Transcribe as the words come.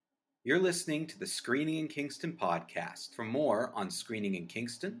You're listening to the Screening in Kingston podcast. For more on Screening in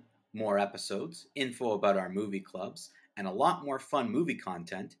Kingston, more episodes, info about our movie clubs, and a lot more fun movie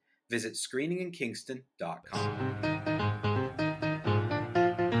content, visit screeninginkingston.com.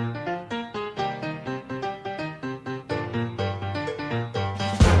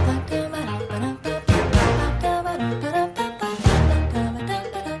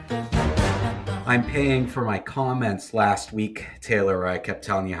 I'm paying for my comments last week, Taylor, where I kept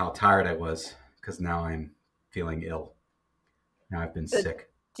telling you how tired I was, because now I'm feeling ill. Now I've been sick.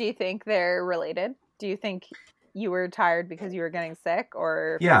 Do you think they're related? Do you think you were tired because you were getting sick,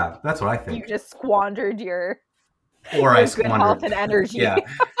 or Yeah, that's what I think. you just squandered your good health and energy? Yeah,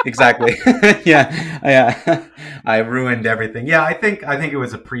 exactly. yeah, I ruined everything. Yeah, I think it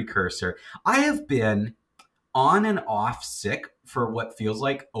was a precursor. I have been on and off sick for what feels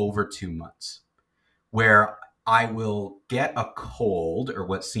like over 2 months, where I will get a cold or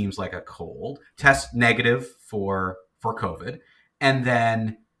what seems like a cold, test negative for COVID, and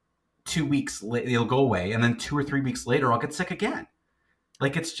then 2 weeks later it'll go away, and then 2 or 3 weeks later I'll get sick again.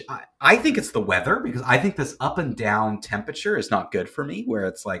 Like I think it's the weather, because I think this up and down temperature is not good for me, where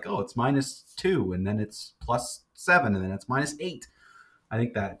it's like, oh, it's -2 and then it's +7 and then it's -8. I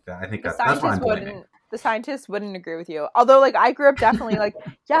think that's what I'm blaming. The scientists wouldn't agree with you. Although, like, I grew up definitely like,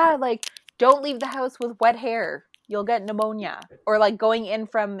 yeah, like, don't leave the house with wet hair. You'll get pneumonia. Or like going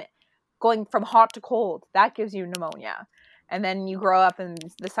from hot to cold, that gives you pneumonia. And then you grow up and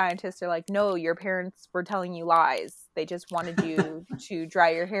the scientists are like, no, your parents were telling you lies. They just wanted you to dry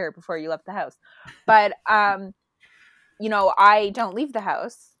your hair before you left the house. But, I don't leave the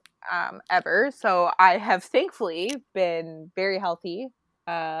house ever. So I have thankfully been very healthy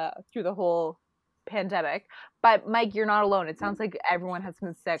through the whole pandemic. But Mike, you're not alone. It sounds like everyone has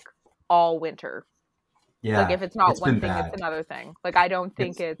been sick all winter. Yeah. Like, if it's not one thing, it's another thing. Like, I don't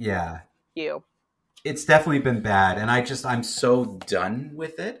think it's you. It's definitely been bad, and I'm so done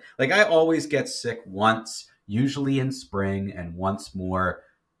with it. Like, I always get sick once, usually in spring, and once more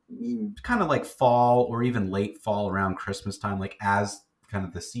kind of like fall or even late fall around Christmas time. Like, as kind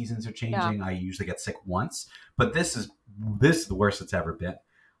of the seasons are changing, I usually get sick once. But this is the worst it's ever been.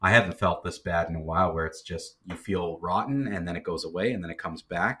 I haven't felt this bad in a while, where it's just you feel rotten and then it goes away and then it comes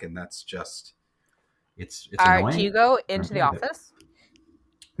back, and that's just it's annoying. Do you go into the office?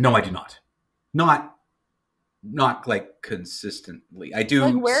 No, I do not. Not like consistently. I do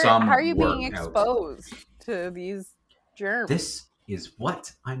some. How are you work being exposed to these germs? This is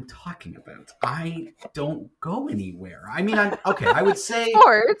what I'm talking about. I don't go anywhere. I mean, I would say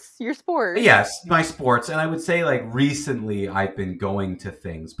your sports. Yes, my sports, and I would say, like, recently I've been going to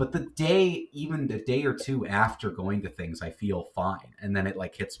things, but even a day or two after going to things, I feel fine, and then it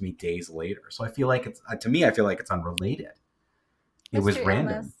like hits me days later. So I feel like it's unrelated. It was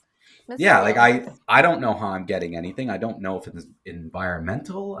random. Yeah, like I don't know how I'm getting anything. I don't know if it's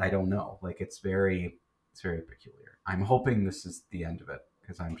environmental. I don't know. Like, it's very peculiar. I'm hoping this is the end of it,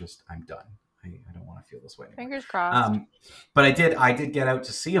 because I'm done. I don't want to feel this way anymore. Fingers crossed. But I did get out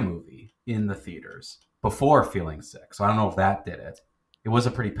to see a movie in the theaters before feeling sick. So I don't know if that did it. It was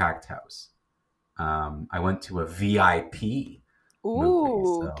a pretty packed house. I went to a VIP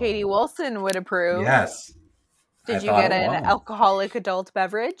movie. So. Katie Wilson would approve. Yes. Did you get an alcoholic adult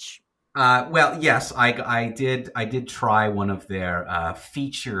beverage? Well, yes, I did try one of their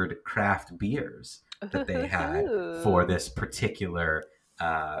featured craft beers that they had for this particular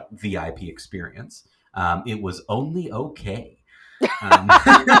VIP experience. It was only okay. I'm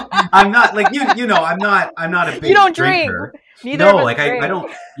not like I'm not a big drinker. Neither no, of us like drink. I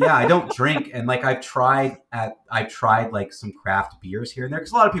don't. Yeah, I don't drink, and like I've tried like some craft beers here and there,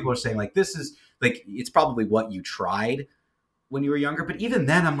 because a lot of people are saying like this is like it's probably what you tried when you were younger, but even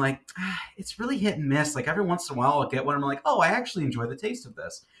then I'm like, it's really hit and miss. Like, every once in a while I'll get one and I'm like, oh, I actually enjoy the taste of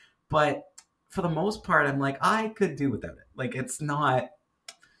this, but for the most part I'm like, I could do without it. Like, it's not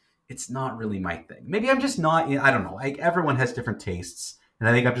really my thing. Maybe I'm just not, I don't know, like, everyone has different tastes, and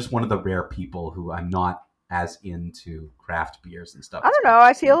I think I'm just one of the rare people who I'm not as into craft beers and stuff. I don't know,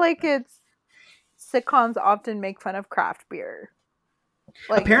 I feel like sitcoms often make fun of craft beer.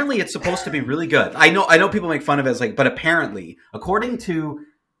 Like, apparently it's supposed to be really good. I know people make fun of it as like, but apparently, according to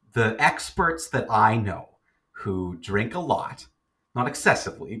the experts that I know who drink a lot, not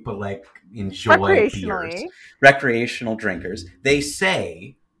excessively, but like enjoy beers, recreational drinkers, they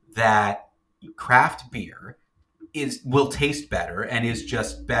say that craft beer will taste better and is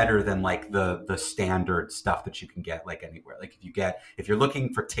just better than like the standard stuff that you can get like anywhere. Like, if you're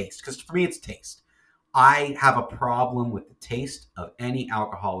looking for taste, because for me it's taste. I have a problem with the taste of any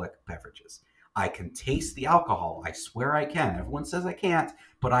alcoholic beverages. I can taste the alcohol. I swear I can. Everyone says I can't,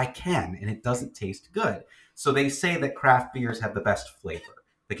 but I can, and it doesn't taste good. So they say that craft beers have the best flavor.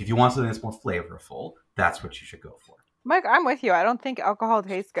 Like if you want something that's more flavorful, that's what you should go for. Mike, I'm with you. I don't think alcohol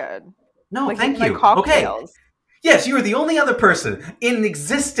tastes good. No, Like even thank like you. Okay. cocktails. Yes, you are the only other person in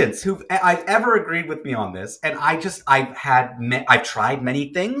existence who I've ever agreed with me on this, and I've tried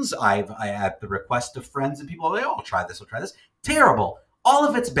many things. I had the request of friends and people. Like, oh, I'll try this. I'll try this. Terrible. All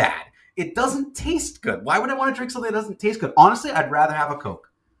of it's bad. It doesn't taste good. Why would I want to drink something that doesn't taste good? Honestly, I'd rather have a Coke.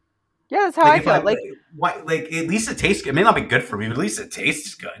 Yeah, that's how I feel. Like at least it tastes good. It may not be good for me, but at least it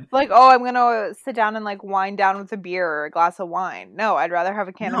tastes good. Like, oh, I'm gonna sit down and like wind down with a beer or a glass of wine. No, I'd rather have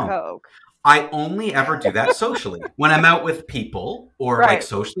a can of No. Coke. I only ever do that socially. When I'm out with people or like Right.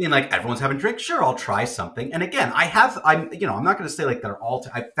 socially and like everyone's having drinks, sure, I'll try something. And again, I'm not going to say like they're all,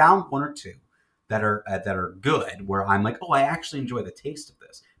 I found one or two that are good where I'm like, oh, I actually enjoy the taste of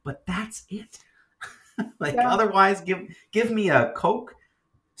this, but that's it. Like Yeah. otherwise give me a Coke,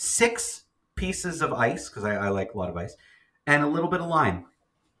 6 pieces of ice, because I like a lot of ice, and a little bit of lime.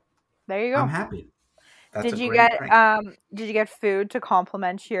 There you go. I'm happy. That's Did a you great get drink. did you get food to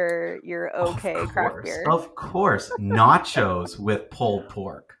complement your okay craft beer? Of course. Nachos with pulled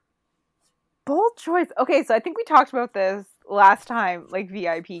pork. Bold choice. Okay, so I think we talked about this last time like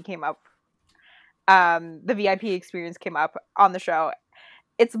VIP came up. The VIP experience came up on the show.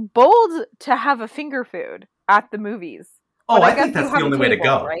 It's bold to have a finger food at the movies. Oh, But I guess think that's you the have a only way to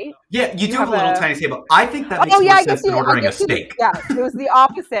table, go. right? Yeah, you do have have a little a- tiny table. I think that makes Oh yeah, more I guess sense than ordering a steak. Yeah, it was the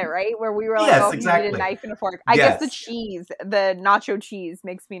opposite, right? Where we were like, Yes, oh, if you need a exactly. knife and a fork. I guess the Yes. cheese, the nacho cheese,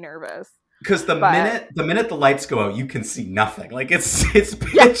 makes me nervous. Because the But- minute the lights go out, you can see nothing. Like it's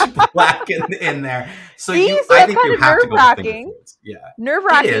pitch black in there. So See, so I that's think you kinda have to go with nerve-wracking. finger foods. Yeah.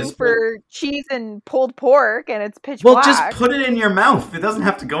 Nerve-wracking is, for cheese and pulled pork, and it's pitch Well, black. just put it in your mouth. It doesn't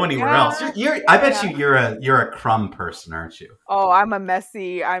have to go anywhere Yeah, else. I bet yeah. you're a crumb person, aren't you? Oh, I'm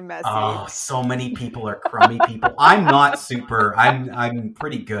messy. Oh, so many people are crummy people. I'm not super. I'm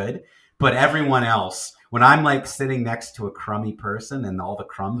pretty good, but everyone else, when I'm like sitting next to a crummy person and all the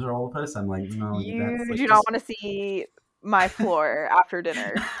crumbs are all over us, I'm like, no, You that's like do not want to see my floor after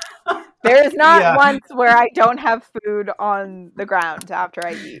dinner. There is not Yeah. once where I don't have food on the ground after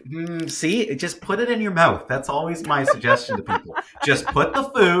I eat. See, just put it in your mouth. That's always my suggestion to people. Just put the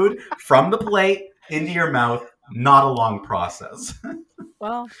food from the plate into your mouth. Not a long process.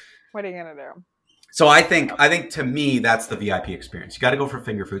 Well, what are you gonna do? So I think to me that's the VIP experience. You got to go for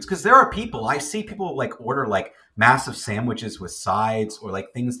finger foods because there are people I see people like order like massive sandwiches with sides or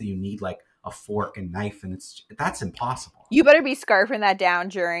like things that you need like a fork and knife, and that's impossible. You better be scarfing that down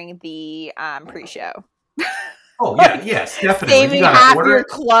during the pre-show. Oh yeah, yes, definitely. Saving You gotta half order your it.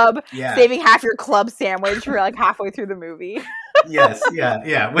 club, Yeah. saving half your club sandwich for like halfway through the movie. Yes,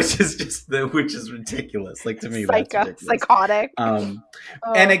 yeah, which is ridiculous. Like to me, that's ridiculous. Psychotic. And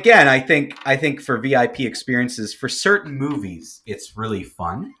again, I think for VIP experiences for certain movies, it's really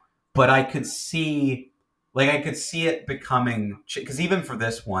fun. But I could see it becoming, because even for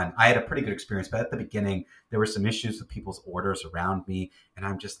this one, I had a pretty good experience. But at the beginning, there were some issues with people's orders around me, and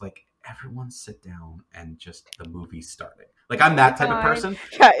I'm just like, everyone sit down and just the movie's starting. Like I'm that type of person.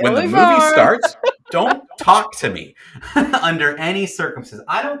 Yeah, When the movie starts, don't talk to me under any circumstances.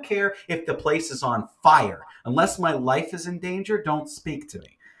 I don't care if the place is on fire. Unless my life is in danger, don't speak to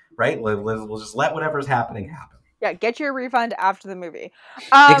me. Right? We'll just let whatever's happening happen. Yeah, get your refund after the movie.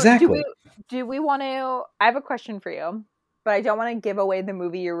 Exactly. Do we want to? I have a question for you, but I don't want to give away the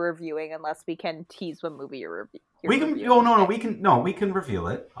movie you're reviewing unless we can tease what movie you're reviewing. We can. Oh no, we can reveal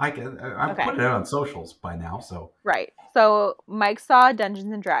it. I've Okay. put it out on socials by now. So Right. So Mike saw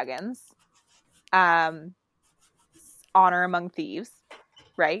Dungeons and Dragons, Honor Among Thieves,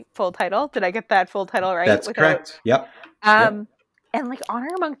 right? Full title. Did I get that full title right? That's correct. Yep. And like Honor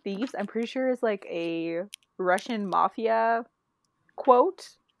Among Thieves, I'm pretty sure is like a Russian mafia quote.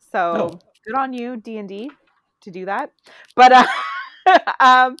 So good on you, D&D, to do that. But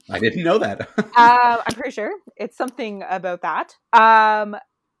I didn't know that. I'm pretty sure it's something about that.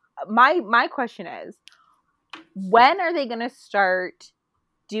 My question is, when are they going to start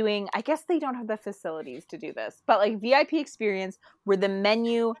doing? I guess they don't have the facilities to do this, but like VIP experience where the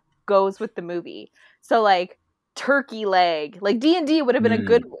menu goes with the movie. So like turkey leg, like D&D would have been a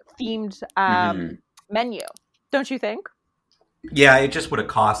good themed menu, don't you think? Yeah, it just would have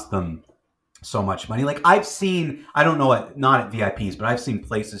cost them so much money. Like I've seen, I don't know what, not at VIPs, but I've seen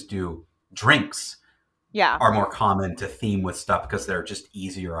places do drinks. Yeah, are more common to theme with stuff because they're just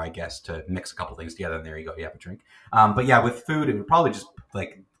easier, I guess, to mix a couple things together. And there you go, you have a drink. But yeah, with food, it would probably just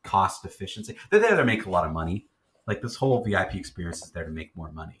like cost efficiency. They're there to make a lot of money. Like this whole VIP experience is there to make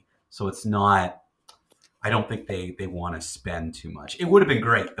more money. So it's not. I don't think they want to spend too much. It would have been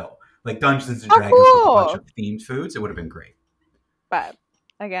great though, like Dungeons and Dragons with a bunch Oh, of themed foods. It would have been great. but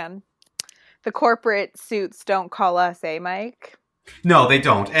again, the corporate suits don't call us, eh, Mike? No, they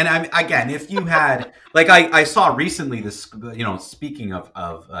don't. And again, if you had, like, I saw recently this, speaking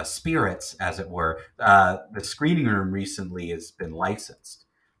of spirits, as it were, the screening room recently has been licensed.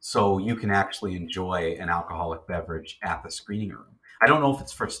 So you can actually enjoy an alcoholic beverage at the screening room. I don't know if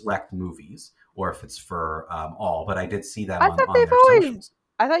it's for select movies or if it's for all, but I did see that I on, thought on they've their always. socials.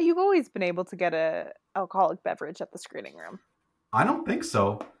 I thought you've always been able to get a alcoholic beverage at the screening room. I don't think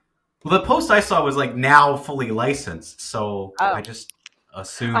so. Well, the post I saw was like now fully licensed, so I Oh, just I'm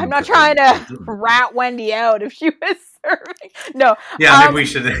assumed not that trying they to didn't. rat Wendy out if she was serving. No, Yeah, maybe we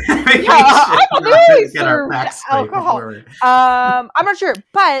should. Maybe yeah, we I should thought they not always get our served facts straight alcohol. before. We... I'm not sure,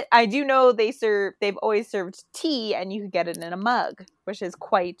 but I do know they've always served tea, and you could get it in a mug, which is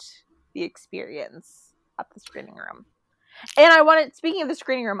quite the experience at the screening room. And speaking of the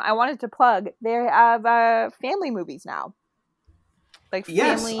screening room, I wanted to plug they have family movies now, like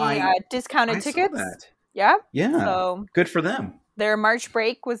Yes, family discounted I saw tickets. that. Yeah, Yeah, so good for them. their March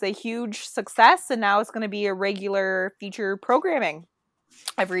break was a huge success, and now it's going to be a regular feature programming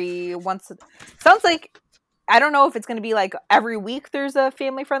every once. Sounds like, I don't know if it's going to be like every week there's a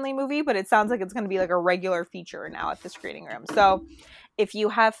family friendly movie, but it sounds like it's going to be like a regular feature now at the screening room. So if you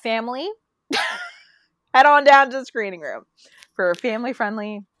have family, head on down to the screening room for a family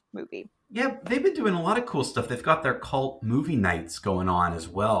friendly movie. Yeah, they've been doing a lot of cool stuff. They've got their cult movie nights going on as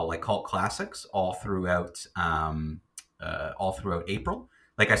well, like cult classics all throughout April.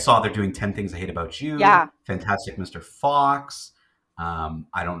 Like I saw they're doing 10 Things I Hate About You, Yeah. Fantastic Mr. Fox.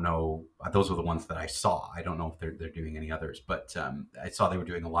 I don't know. Those were the ones that I saw. I don't know if they're doing any others, but I saw they were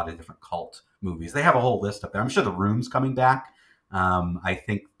doing a lot of different cult movies. They have a whole list up there. I'm sure The Room's coming back. I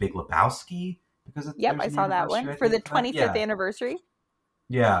think Big Lebowski, because Yep, I saw that one for the 25th anniversary.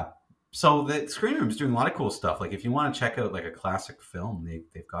 Yeah. So the screen room is doing a lot of cool stuff. Like if you want to check out like a classic film,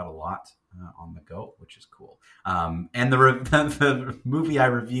 they've got a lot on the go, which is cool. And the movie I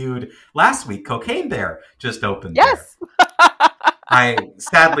reviewed last week, Cocaine Bear, just opened. Yes. I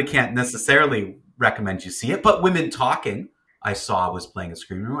sadly can't necessarily recommend you see it, but Women Talking I saw was playing a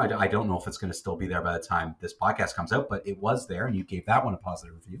screen room. I don't know if it's going to still be there by the time this podcast comes out, but it was there, and you gave that one a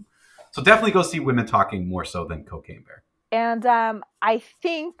positive review. So definitely go see Women Talking more so than Cocaine Bear. And I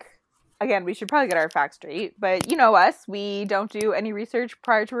think, again, we should probably get our facts straight, but you know us, we don't do any research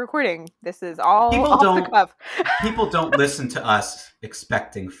prior to recording. This is all off the cuff. People don't listen to us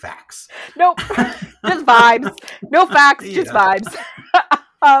expecting facts. Nope, just vibes. No facts, just vibes.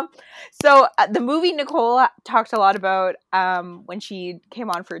 So the movie Nicole talked a lot about when she came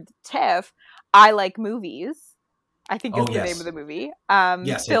on for TIFF, I Like Movies, I think is the name of the movie.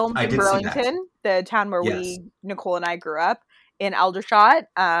 Yes, filmed in Burlington, the town where Nicole and I grew up, in Aldershot.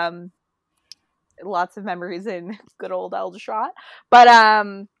 Lots of memories in good old Aldershot. But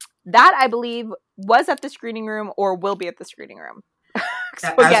that, I believe, was at the screening room or will be at the screening room.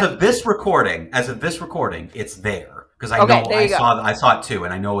 So as of this recording, it's there. Because I saw it too,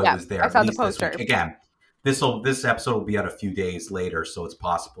 and I know it was there. I saw the poster. Again, this episode will be out a few days later, so it's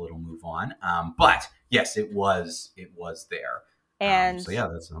possible it'll move on. But yes, it was there. And so yeah,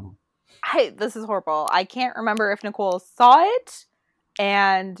 that's normal. This is horrible. I can't remember if Nicole saw it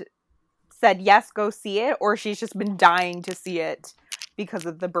and said yes, go see it, or she's just been dying to see it because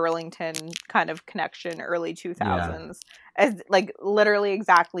of the Burlington kind of connection, early 2000s, as like literally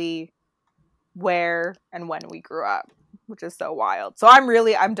exactly where and when we grew up, which is so wild. So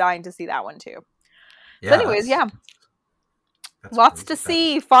I'm dying to see that one too. So anyways, that's lots to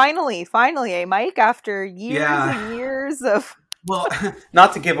see. Finally, Mike, after years and years of. Well,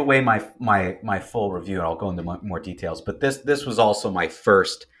 not to give away my full review, and I'll go into more details, but this was also my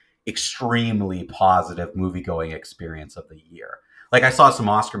first extremely positive movie-going experience of the year. Like I saw some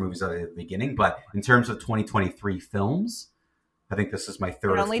Oscar movies at the beginning, but in terms of 2023 films, I think this is my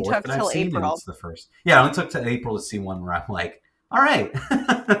third or fourth that I've seen, and it's the first. Yeah, it only took to April to see one where I'm like, all right,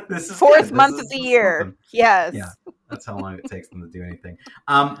 this is fourth month of the year. Something. Yes. Yeah, that's how long it takes them to do anything.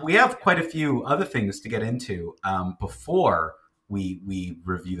 We have quite a few other things to get into before we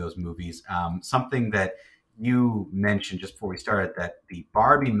review those movies. Something that you mentioned just before we started, that the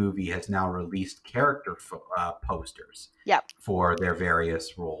Barbie movie has now released character posters for their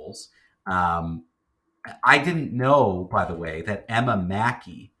various roles. I didn't know, by the way, that Emma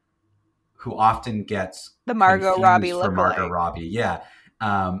Mackey, who often gets the Margot Robbie for Margot Robbie,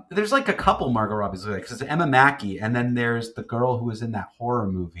 there's like a couple Margot Robbies, because it's Emma Mackey, and then there's the girl who was in that horror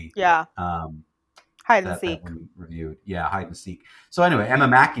movie. Yeah. Hide and that seek. we reviewed. Yeah, hide and seek. So anyway, Emma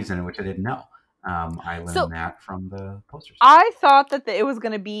Mackey's in it, which I didn't know. I So learned that from the posters. I thought that it was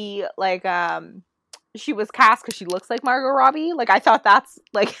gonna be like she was cast because she looks like Margot Robbie. Like I thought that's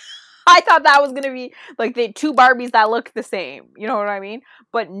like I thought that was gonna be like the two Barbies that look the same. You know what I mean?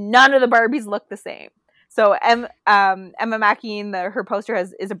 But none of the Barbies look the same. So Emma Mackey in her poster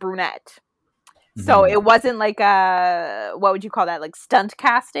is a brunette. So Mm-hmm. it wasn't like a, what would you call that? Like stunt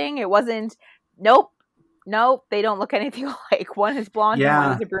casting. It wasn't. Nope. Nope. They don't look anything alike. One is blonde and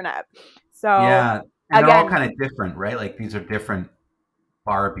one is Yeah, a brunette. So yeah, and they're all again, kind of different, right? Like these are different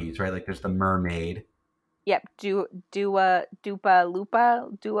Barbies, right? Like there's the mermaid. yep. Dua Lupa,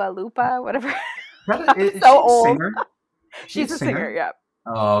 whatever. Is So she a old. singer? Is she a She's a singer. singer? Yep.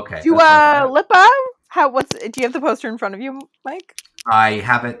 Oh, okay. That's what I Dua thought. Lipa. Do you have the poster in front of you, Mike? I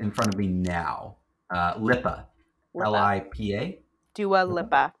have it in front of me now. Lipa. Lipa. Lipa? Dua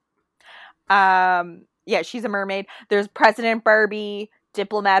Lipa? Lipa. Yeah, she's a mermaid. There's President Barbie,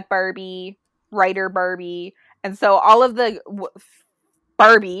 Diplomat Barbie, Writer Barbie, and so all of the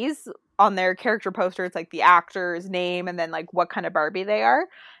Barbies on their character poster, it's like the actor's name and then like what kind of Barbie they are.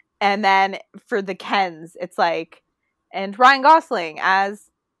 And then for the Kens, it's like, and Ryan Gosling as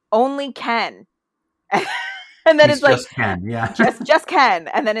only Ken. And then He's it's like just Ken, yeah. just Ken.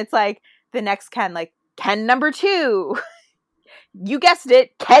 And then it's like the next Ken, like Ken number 2. You guessed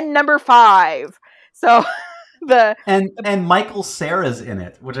it, Ken number 5. So and Michael Cera's in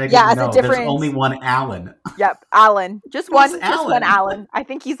it, which I yeah, didn't as a know. There's different, only one Alan. yep, Alan. Just Who's one Alan? Alan. I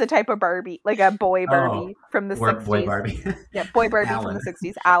think he's the type of Barbie, like a boy Oh, Barbie from the boy 60s. Barbie. Yeah, boy Barbie from Alan. the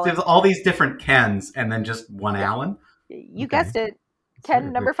 60s. So Alan. there's all these different Kens, and then just one Yeah. Alan. You Okay. guessed it. That's Ken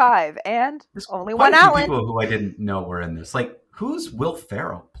very number weird. 5 and There's only quite one a few Alan. people who I didn't know were in this. Like, who's Will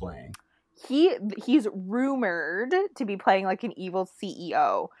Ferrell playing? He's rumored to be playing like an evil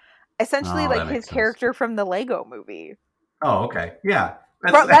CEO. Essentially Oh, like that his makes sense. character from the Lego movie. Oh, okay. Yeah.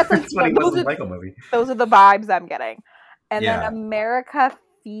 That's like, That's what he was in the Lego movie. Those are the vibes I'm getting. And Yeah. then America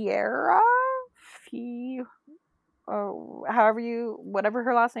Fiera, whatever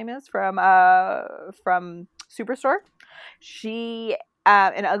her last name is from Superstore. She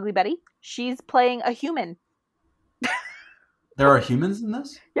in Ugly Betty. She's playing a human. There are humans in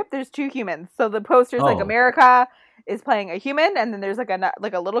this? Yep, there's 2 humans. So the poster's like Oh. America is playing a human, and then there's like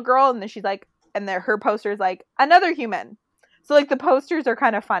a little girl, and then she's like, and her poster's like another human. So like the posters are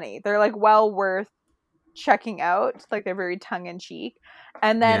kind of funny. They're like well worth checking out. Like they're very tongue in cheek.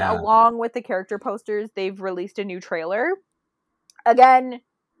 And then Yeah. along with the character posters, they've released a new trailer. Again,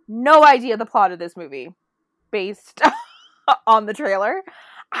 no idea the plot of this movie based on the trailer.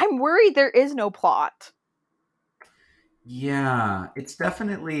 I'm worried there is no plot. Yeah. It's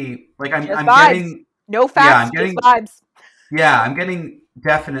definitely like I'm vibes. getting No facts, just vibes. Yeah, I'm getting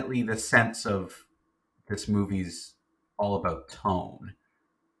definitely the sense of this movie's all about tone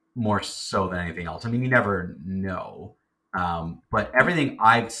more so than anything else. I mean, you never know. But everything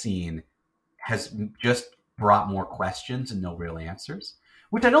I've seen has just brought more questions and no real answers,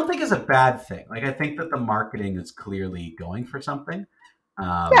 which I don't think is a bad thing. Like, I think that the marketing is clearly going for something.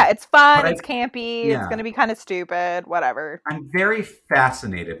 Yeah, it's fun, it's campy, yeah. It's going to be kind of stupid, whatever. I'm very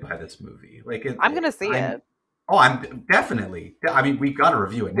fascinated by this movie. Like, I'm going to see it. Oh, I'm definitely. I mean, we've got to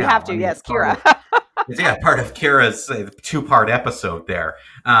review it now. We have to, I mean, yes, Kira. Yeah, part of Kira's 2-part episode there.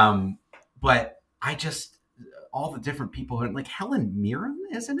 But I just, all the different people who, like Helen Mirren,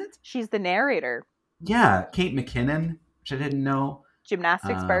 isn't it? She's the narrator. Yeah, Kate McKinnon, which I didn't know.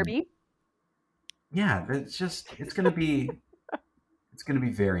 Gymnastics Barbie. Yeah, it's going to be, it's going to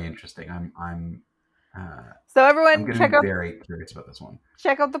be very interesting. So everyone, I'm going to be very curious about this one.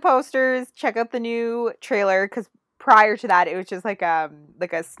 Check out the posters. Check out the new trailer, because prior to that, it was just like a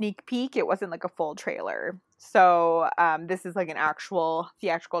sneak peek. It wasn't like a full trailer. So this is like an actual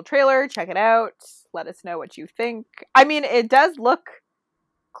theatrical trailer. Check it out. Let us know what you think. I mean, it does look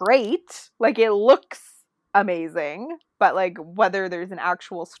great. Like, it looks amazing. But like, whether there's an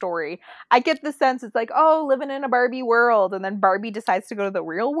actual story, I get the sense it's like, oh, living in a Barbie world, and then Barbie decides to go to the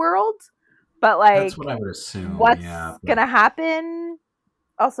real world. But like, that's what I would assume. What's gonna happen?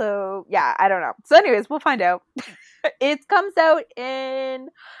 Also, yeah, I don't know. So anyways, we'll find out. It comes out in,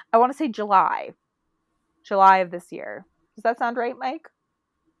 I want to say July of this year. Does that sound right, Mike?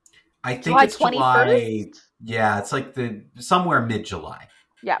 I think July it's 21st? July. Yeah, it's like somewhere mid-July.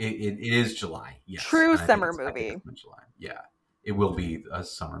 Yeah, it is July. Yes, true summer movie. July. Yeah, it will be a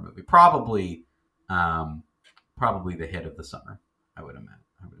summer movie. Probably the hit of the summer. I would imagine.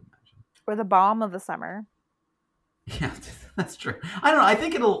 Or the bomb of the summer. Yeah, that's true. I don't know. I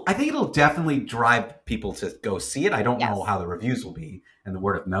think it'll definitely drive people to go see it. I don't know how the reviews will be and the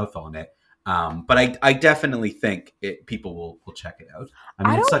word of mouth on it. But I definitely think people will check it out. I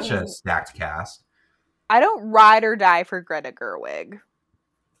mean, I it's such a don't stacked cast. I don't ride or die for Greta Gerwig.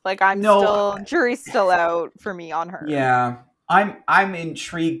 Like I'm No, still jury's still out for me on her. yeah, I'm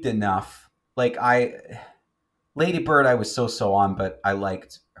intrigued enough. Like Lady Bird, I was so on, but I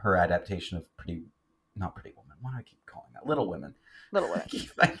liked her adaptation of not Pretty Woman. Why do I keep calling that Little Women? Little Women.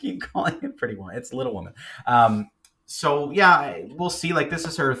 I keep calling it Pretty Woman. It's Little Women. So yeah, we'll see. Like this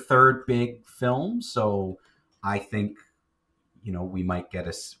is her third big film, so I think we might get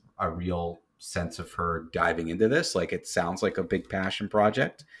a real sense of her diving into this. Like it sounds like a big passion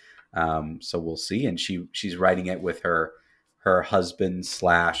project. So we'll see. And she's writing it with her husband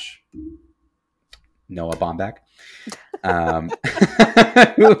slash Noah Baumbach. I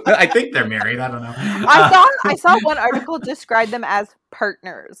think they're married. I don't know. I saw one article describe them as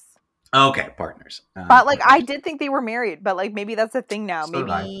partners. Okay, partners. But like I did think they were married, but like maybe that's a thing now. So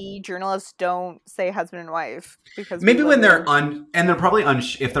maybe journalists don't say husband and wife because maybe when they're and they're probably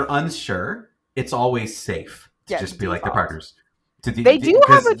if they're unsure, it's always safe to just be like they're partners. They do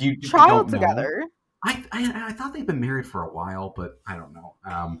have a child together. I thought they've been married for a while, but I don't know.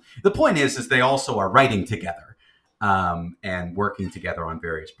 The point is they also are writing together and working together on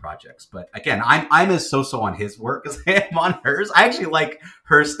various projects. But again, I'm as so on his work as I am on hers. I actually like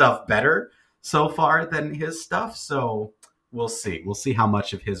her stuff better so far than his stuff. So we'll see. We'll see how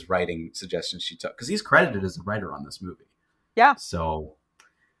much of his writing suggestions she took because he's credited as a writer on this movie. Yeah. So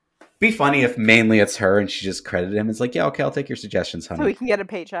be funny if mainly it's her and she just credited him. It's like, yeah, okay, I'll take your suggestions, honey. So we can get a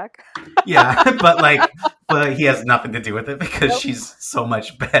paycheck. Yeah, but he has nothing to do with it because she's so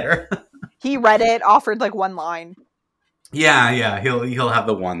much better. He read it, offered like one line. Yeah, he'll have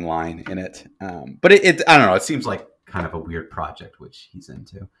the one line in it. But it I don't know. It seems like kind of a weird project which he's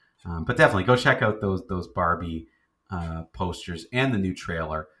into. But definitely go check out those Barbie posters and the new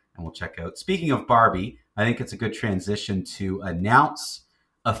trailer, and we'll check out. Speaking of Barbie, I think it's a good transition to announce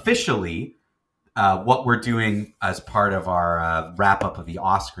officially what we're doing as part of our wrap up of the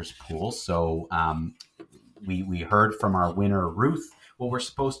Oscars pool. So we heard from our winner Ruth what we're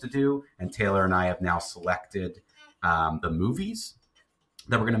supposed to do, and Taylor and I have now selected the movies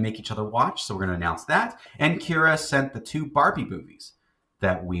that we're going to make each other watch. So we're going to announce that. And Kira sent the 2 Barbie movies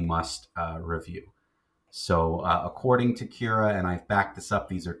that we must review. So according to Kira, and I've backed this up,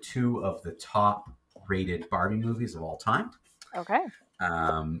 these are 2 of the top rated Barbie movies of all time. Okay.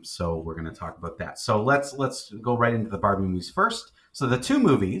 So we're going to talk about that. So let's go right into the Barbie movies first. So the 2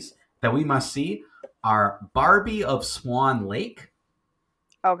 movies that we must see are Barbie of Swan Lake.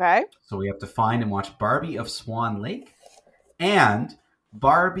 Okay. So we have to find and watch Barbie of Swan Lake and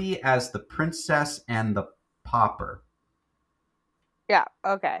Barbie as the Princess and the Pauper. Yeah,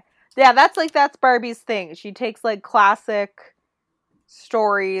 okay. Yeah, that's Barbie's thing. She takes like classic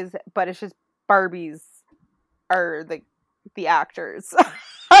stories, but it's just Barbies are the actors.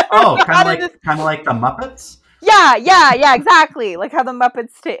 Oh, kind of like the Muppets? Yeah, exactly. Like how the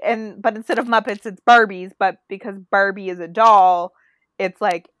Muppets but instead of Muppets it's Barbies, but because Barbie is a doll, it's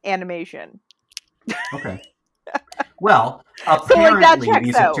like animation. Okay. Well, apparently so, like,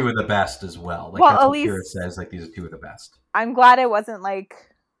 these are 2 of the best as well. Like, well, that's what Kira says. Like, these are 2 of the best. I'm glad it wasn't like,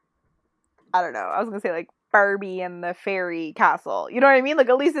 I don't know. I was gonna say like Barbie and the Fairy Castle. You know what I mean? Like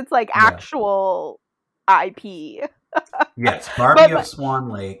at least it's like actual IP. Yes, Barbie of Swan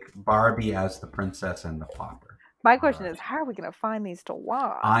Lake, Barbie as the Princess and the Pauper. My question is, how are we going to find these to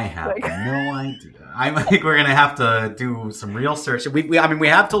watch? I have no idea. I think we're going to have to do some real search. We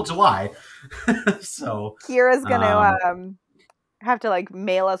have till July. So Kira's going to have to like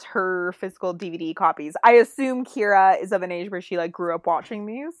mail us her physical DVD copies. I assume Kira is of an age where she like grew up watching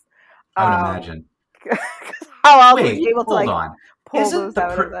these. I would imagine. How else was she able to like pull those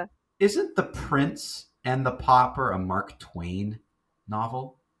out of the... Isn't The Prince and the Pauper a Mark Twain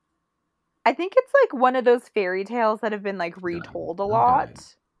novel? I think it's like one of those fairy tales that have been like retold a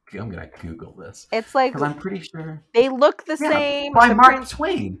lot. I'm gonna Google this. It's like because I'm pretty sure they look the same by Mark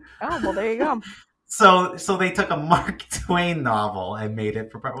Twain. Oh well, there you go. So they took a Mark Twain novel and made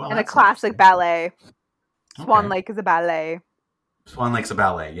it for and a classic ballet. Swan Lake is a ballet. Swan Lake's a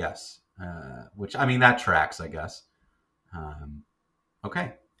ballet, yes. Which I mean that tracks, I guess.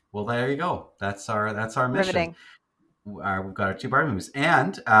 Okay, well there you go. That's our mission. Riveting. We've got our 2 Barbie movies.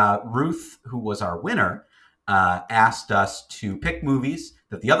 And Ruth, who was our winner, asked us to pick movies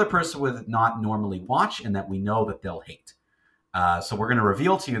that the other person would not normally watch and that we know that they'll hate. So we're going to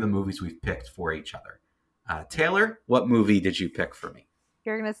reveal to you the movies we've picked for each other. Taylor, what movie did you pick for me?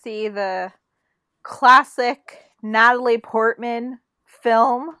 You're going to see the classic Natalie Portman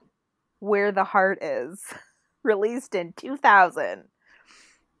film, Where the Heart Is, released in 2000.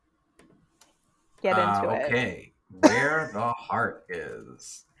 Get into it. Okay. Where the Heart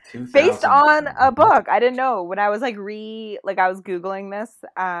Is. Based on 2010. a book. I didn't know when I was like I was Googling this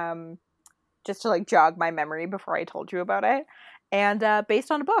just to like jog my memory before I told you about it. And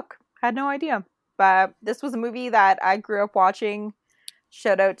based on a book. Had no idea. But this was a movie that I grew up watching.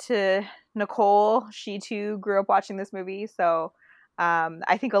 Shout out to Nicole. She too grew up watching this movie. So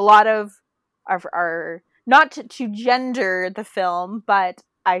I think a lot of our not to gender the film, but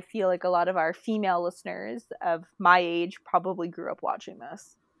I feel like a lot of our female listeners of my age probably grew up watching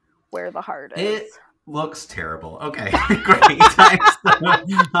this. Where the Heart Is. It looks terrible. Okay, great.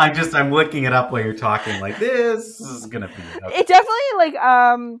 I'm looking it up while you're talking. Like, this is gonna be. Okay. It definitely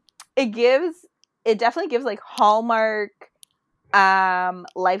it definitely gives like Hallmark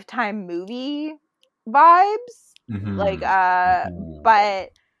Lifetime movie vibes. Mm-hmm. Like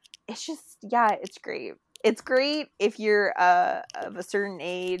but it's just it's great. It's great if you're of a certain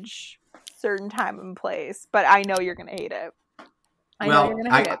age, certain time and place. But I know you're gonna hate it. I know you're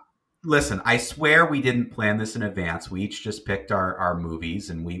gonna hate it. Listen, I swear we didn't plan this in advance. We each just picked our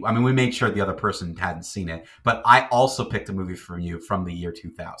movies, and we made sure the other person hadn't seen it. But I also picked a movie from you from the year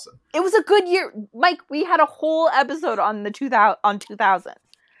 2000. It was a good year, Mike. We had a whole episode on 2000.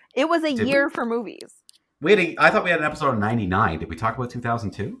 It was a year for movies. Wait, I thought we had an episode on 99. Did we talk about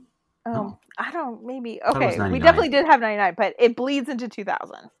 2002? No. I don't. Maybe. Okay, we definitely did have 99, but it bleeds into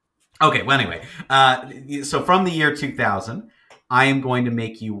 2000. Okay. Well, anyway, so from the year 2000. I am going to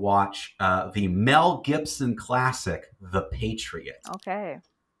make you watch the Mel Gibson classic, The Patriot. Okay.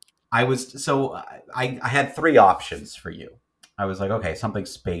 I had three options for you. I was like, okay, something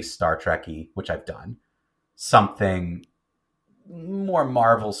space Star Trek-y, which I've done. Something more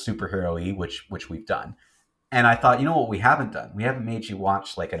Marvel superhero-y, which we've done. And I thought, you know what we haven't done? We haven't made you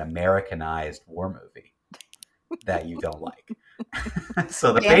watch like an Americanized war movie that you don't like.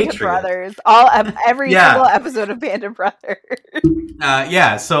 So the Band Patriot. of Brothers. Every single episode of Band of Brothers.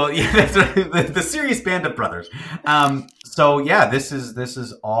 That's the series Band of Brothers. This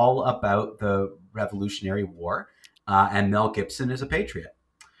is all about the Revolutionary War, and Mel Gibson is a patriot.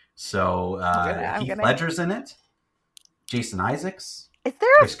 So Heath Ledger's in it. Jason Isaacs. Is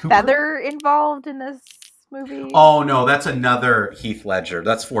there a feather involved in this movie? Oh no, that's another Heath Ledger.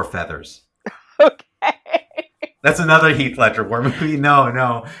 That's Four Feathers. Okay. That's another Heath Ledger war movie.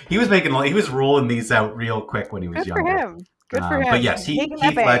 No. He was rolling these out real quick when he was younger. Good for him. But yes, Heath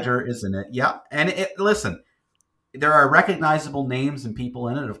Ledger is in it. Yeah. And listen, there are recognizable names and people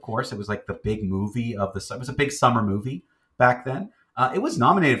in it, of course. It was like the big movie it was a big summer movie back then. It was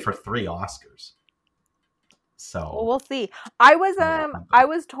nominated for 3 Oscars. So we'll see. I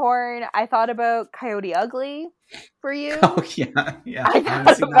was torn. I thought about Coyote Ugly for you. Oh yeah. I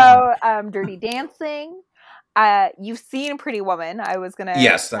thought about Dirty Dancing. You've seen Pretty Woman. I was gonna.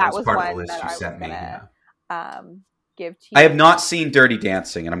 Yes, that was part of the list you sent me. Give to you. I have not seen Dirty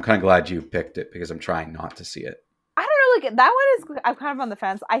Dancing, and I'm kind of glad you picked it because I'm trying not to see it. I don't know. Like that one is. I'm kind of on the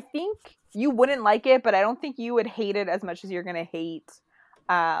fence. I think you wouldn't like it, but I don't think you would hate it as much as you're gonna hate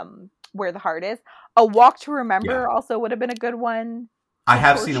Where the Heart Is. A Walk to Remember also would have been a good one. I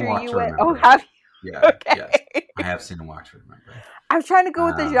have seen A Walk to Remember. Oh, have you? Yeah. Okay. Yes. I have seen A Walk to Remember. I was trying to go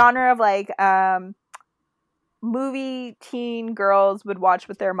with the genre of like movie teen girls would watch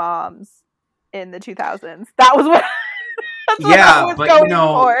with their moms in the 2000s. That was what. I was going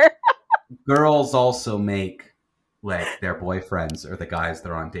for. Girls also make like their boyfriends or the guys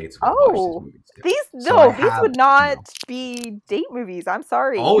they're on dates with. Watch these movies these would not be date movies. I'm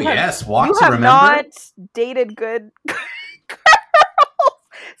sorry. Oh yes, Walk to Remember. You have not dated good.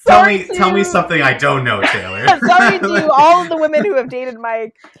 Tell me something I don't know, Taylor. Sorry to all of the women who have dated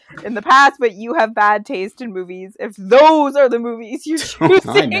Mike in the past, but you have bad taste in movies. If those are the movies you're choosing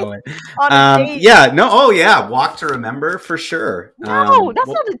I know it. on a date. Yeah, no, oh yeah, Walk to Remember for sure. No, that's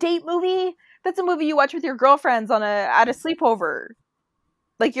not a date movie. That's a movie you watch with your girlfriends at a sleepover.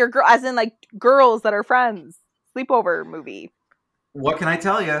 Like your girl, as in like girls that are friends. Sleepover movie. What can I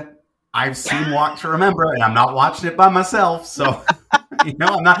tell you? I've seen Walk to Remember, and I'm not watching it by myself, so I'm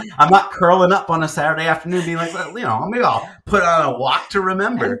not curling up on a Saturday afternoon being like, well, maybe I'll put on A Walk to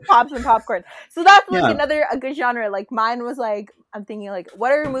Remember. And pops and popcorn. So that's like a good genre. Like mine was like, I'm thinking like,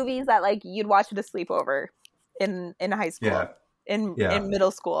 what are movies that like you'd watch at a sleepover in high school, in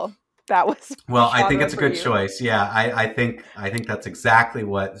middle school? That was I think it's a good choice. Yeah, I think that's exactly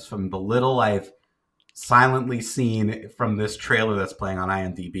what, from the little I've silently seen from this trailer that's playing on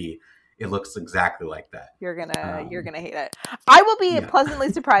IMDb. It looks exactly like that. You're gonna hate it. I will be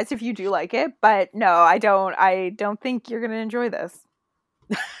pleasantly surprised if you do like it, but no, I don't think you're gonna enjoy this.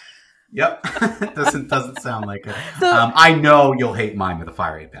 Yep. Doesn't sound like it. So I know you'll hate Mine with a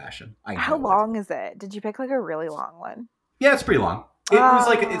Fiery Passion. I know how it. long is it? Did you pick like a really long one? Yeah, it's pretty long. It was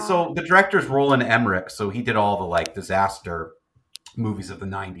like so the director's Roland Emmerich, so he did all the like disaster movies of the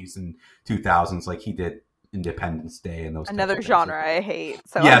 90s and 2000s, like he did Independence Day and those Another types of genre things. I hate.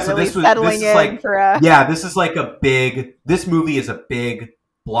 So Yeah, I'm so really this settling is in like for a... yeah, this is like a big. This movie is a big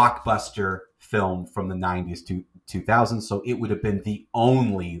blockbuster film from the 90s to 2000s, so it would have been the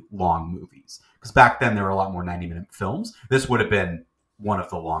only long movies because back then there were a lot more 90-minute films. This would have been one of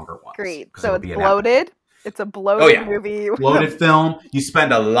the longer ones. Great. 'cause it So would it's be an bloated. It's a bloated movie. bloated film. You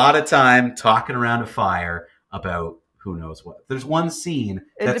spend a lot of time talking around a fire about who knows what. There's one scene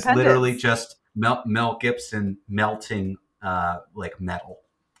that's literally just Mel Gibson melting like metal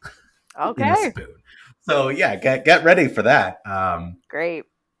in a Okay. spoon. So yeah, get ready for that. Great.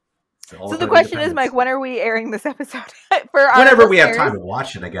 So So the question is, Mike, when are we airing this episode? For our whenever we have time to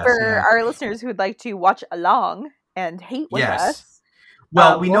watch it, I guess. For our listeners who would like to watch along and hate with us.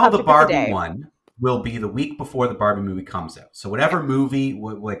 Well, we we'll know the Barbie one will be the week before the Barbie movie comes out. So whatever movie,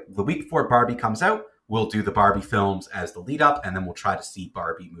 like the week before Barbie comes out, we'll do the Barbie films as the lead up, and then we'll try to see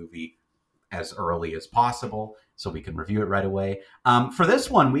Barbie movie as early as possible so we can review it right away. For this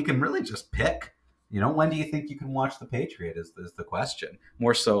one, we can really just pick. You know, when do you think you can watch The Patriot is the question.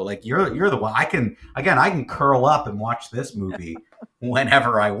 More so, like you're the one. I can curl up and watch this movie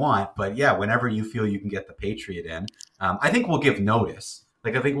whenever I want. But yeah, whenever you feel you can get The Patriot in, I think we'll give notice.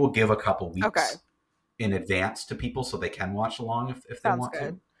 Like I think we'll give a couple weeks in advance to people so they can watch along if they want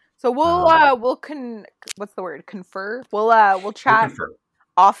to. So we'll what's the word? Confer. We'll chat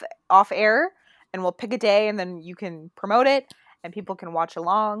off air, and we'll pick a day, and then you can promote it, and people can watch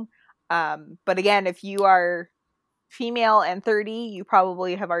along. But again, if you are female and 30, you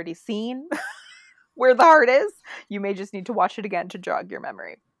probably have already seen Where the Heart Is. You may just need to watch it again to jog your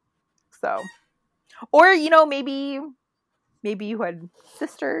memory. So, or, you know, maybe you had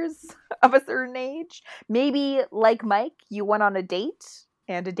sisters of a certain age. Maybe, like Mike, you went on a date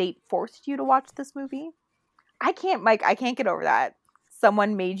and a date forced you to watch this movie. I can't get over that.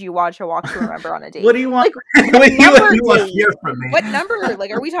 Someone made you watch A Walk to Remember on a date. What do you want? Like, what you want to hear from me? What number? Like,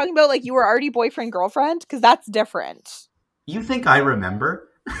 are we talking about like you were already boyfriend girlfriend? Because that's different. You think I remember?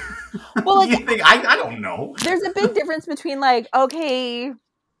 Well, like, you think I don't know. There's a big difference between like, okay,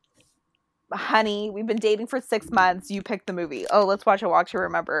 honey, we've been dating for 6 months. You picked the movie. Oh, let's watch A Walk to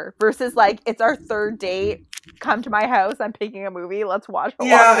Remember. Versus like, it's our third date. Come to my house. I'm picking a movie. Let's watch A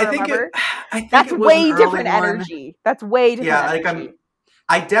Walk to Remember. I think that's it was way an different early energy. That's way different energy.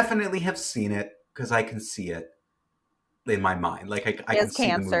 I definitely have seen it because I can see it in my mind. Like I can see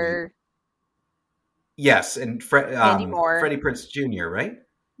cancer. The movie. Yes, and Andy Moore. Freddie Prinze Jr., right?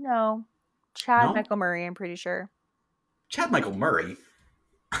 No. Chad Michael Murray, I'm pretty sure. Chad Michael Murray?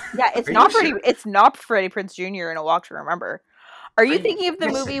 Yeah, it's not Freddie. Sure? It's not Freddie Prinze Jr. in A Walk to Remember. Are you thinking of the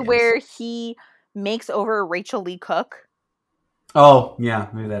movie where he makes over Rachel Lee Cook? Oh, yeah,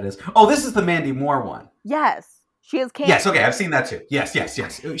 maybe that is. Oh, this is the Mandy Moore one. Yes. She has cancer. Yes, okay, I've seen that too. Yes.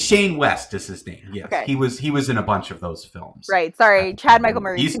 Shane West is his name. Yes, okay. He was in a bunch of those films. Right. Sorry, Chad Michael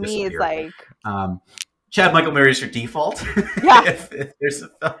Murray to me is like. Chad Michael Murray is your default. Yeah. if there's a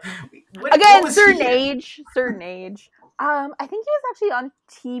film. Again, certain age. I think he was actually on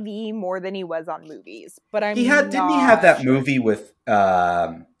TV more than he was on movies. But didn't he have that movie with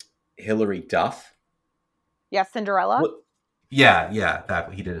Hilary Duff? Yeah, Cinderella. Yeah,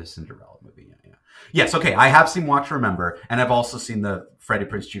 that he did a Cinderella movie. Yeah. Yes, okay. I have seen Watch Remember, and I've also seen the Freddie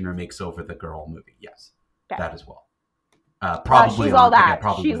Prinze Jr. Makes Over the Girl movie. Yes, that as well. Probably she's all that.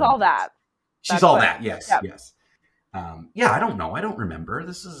 She's all that. She's all that. Yes, yep. Yes. I don't know. I don't remember.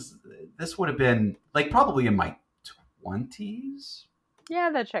 This would have been like probably in my 20s.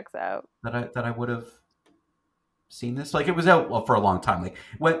 Yeah, that checks out. That I would have seen this. Like it was out for a long time. Like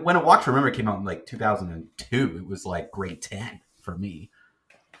when A Walk to Remember came out in like 2002, it was like grade 10 for me.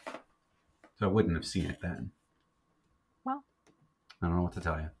 So I wouldn't have seen it then. Well, I don't know what to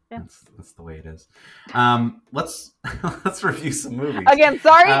tell you. Yeah. That's the way it is. Let's review some movies. Again,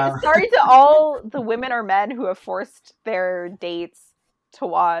 sorry to all the women or men who have forced their dates to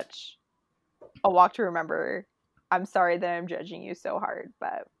watch A Walk to Remember. I'm sorry that I'm judging you so hard,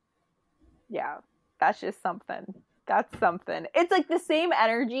 but yeah, that's just something. That's something. It's like the same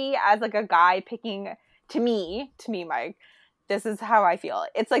energy as like a guy picking, to me, Mike, this is how I feel.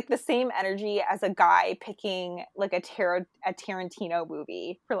 It's like the same energy as a guy picking like a Tarantino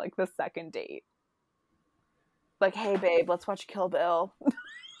movie for like the second date. Like, hey babe, let's watch Kill Bill.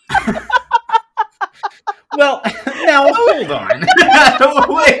 Well, now hold on.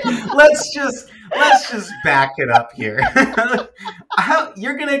 Wait, let's just back it up here. How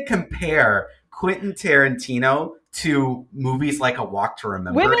you're gonna compare Quentin Tarantino to movies like A Walk to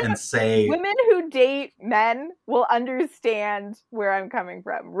Remember and say Women who date men will understand where I'm coming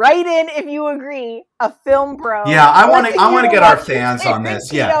from. Write in if you agree. A film bro. Yeah, I want to get our fans on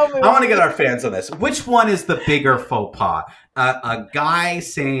this. Yeah, I want to get our fans on this. Which one is the bigger faux pas? A guy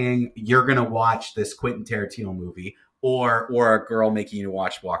saying you're gonna watch this Quentin Tarantino movie, or a girl making you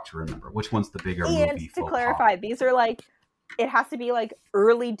watch Walk to Remember? Which one's the bigger movie faux pas? To clarify, these are like, it has to be like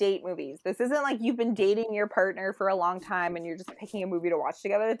early date movies. This isn't like you've been dating your partner for a long time and you're just picking a movie to watch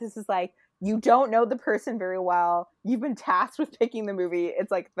together. This is like, you don't know the person very well. You've been tasked with picking the movie.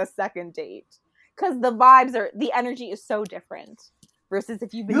 It's like the second date. Because the energy is so different versus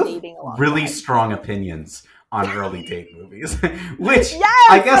if you've been dating a long time. Really strong opinions on early date movies, which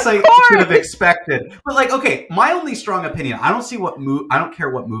I guess I should have expected. But like, okay, my only strong opinion, I don't care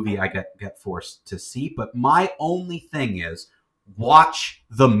what movie I get forced to see, but my only thing is watch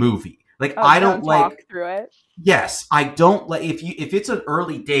the movie. Like, I don't talk through it. Yes, I don't like if it's an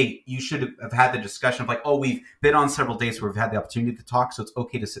early date, you should have had the discussion of like, oh, we've been on several dates where we've had the opportunity to talk, so it's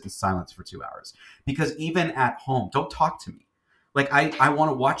okay to sit in silence for 2 hours. Because even at home, don't talk to me. Like, I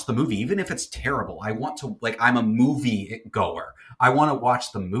want to watch the movie, even if it's terrible. I want to, like, I'm a movie goer. I want to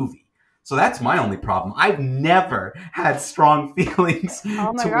watch the movie. So that's my only problem. I've never had strong feelings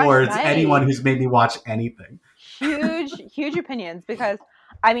towards anyone who's made me watch anything. Huge opinions, because,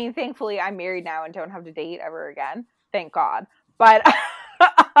 I mean, thankfully I'm married now and don't have to date ever again. Thank God. But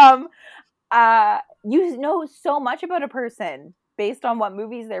you know so much about a person based on what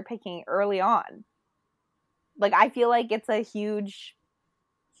movies they're picking early on. Like, I feel like it's a huge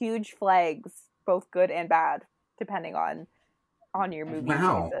flags, both good and bad, depending on your movie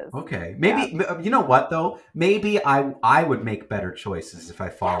choices. Okay. Maybe, you know what, though? Maybe I would make better choices if I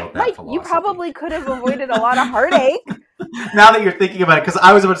followed that philosophy. You probably could have avoided a lot of heartache. Now that you're thinking about it, because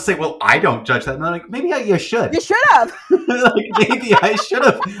I was about to say, well, I don't judge that. And I'm like, maybe you should. You should have. Like, maybe I should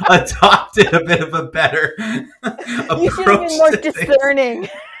have adopted a bit of a better approach. You should have been more discerning.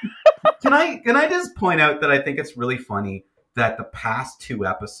 Can I just point out that I think it's really funny that the past 2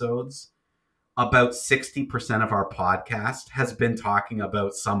 episodes, about 60% of our podcast has been talking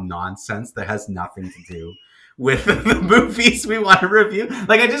about some nonsense that has nothing to do with the movies we want to review.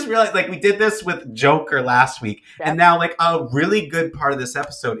 Like, I just realized, like, we did this with Joker last week, and now, like, a really good part of this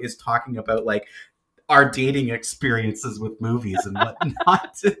episode is talking about, like, our dating experiences with movies and what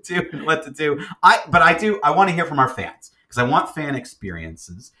not to do and what to do. I want to hear from our fans, because I want fan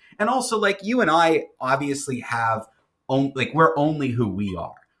experiences. And also, like, you and I obviously have, we're only who we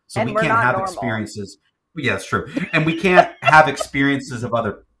are. So and we can't have normal experiences. Yeah, that's true. And we can't have experiences of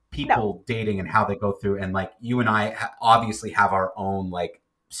other people dating and how they go through. And, like, you and I obviously have our own, like,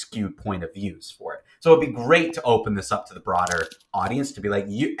 skewed point of views for it. So it'd be great to open this up to the broader audience, to be like,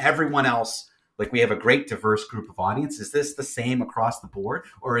 everyone else, like, we have a great diverse group of audience. Is this the same across the board?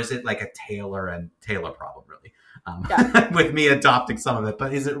 Or is it like a Taylor problem, really? With me adopting some of it.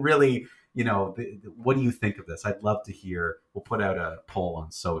 But is it really, you know, what do you think of this? I'd love to hear. We'll put out a poll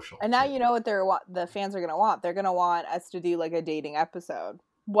on social. And now you know what the fans are going to want. They're going to want us to do, like, a dating episode.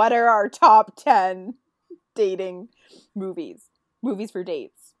 What are our top 10 dating movies for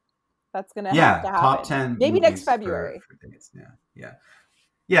dates? That's going to have to happen. Top 10 maybe next February. For dates.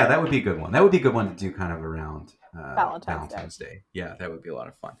 Yeah, that would be a good one. That would be a good one to do kind of around Valentine's Day. Yeah, that would be a lot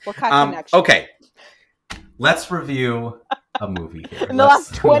of fun. We'll catch you next year. Okay. Let's review a movie here. In the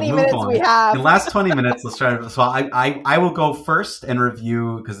last 20 minutes we have. In the last 20 minutes, let's try to... So I will go first and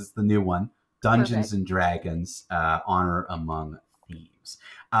review, because it's the new one, Dungeons and Dragons, Honor Among Thieves.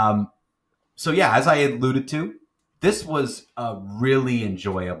 So yeah, as I alluded to, this was a really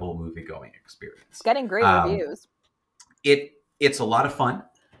enjoyable movie-going experience. It's getting great reviews. It's a lot of fun.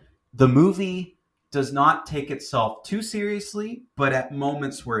 The movie does not take itself too seriously, but at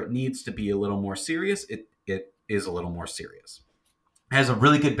moments where it needs to be a little more serious, it is a little more serious. It has a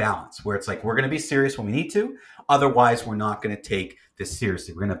really good balance where it's like, we're going to be serious when we need to. Otherwise, we're not going to take this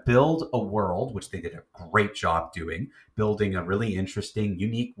seriously. We're going to build a world, which they did a great job doing, building a really interesting,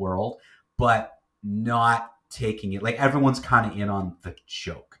 unique world, but not taking it, like, everyone's kind of in on the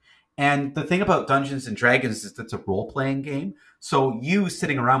joke. And the thing about Dungeons and Dragons is it's a role-playing game. So you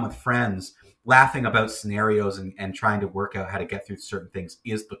sitting around with friends, laughing about scenarios and trying to work out how to get through certain things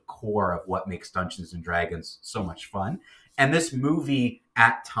is the core of what makes Dungeons and Dragons so much fun. And this movie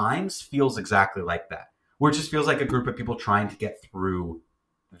at times feels exactly like that, where it just feels like a group of people trying to get through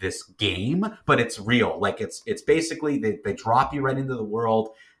this game, but it's real. Like, it's basically they drop you right into the world,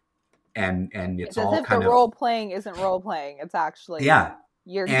 and it's all as if kind the of role playing isn't role playing. It's actually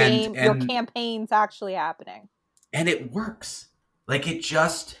Your and game, your and campaign's actually happening. and it works. Like, it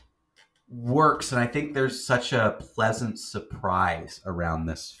just works, and I think there's such a pleasant surprise around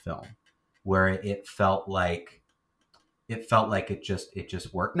this film where it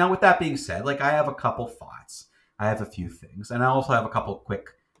just worked. Now, with that being said, like, I have a couple thoughts. I have a few things, and I also have a couple quick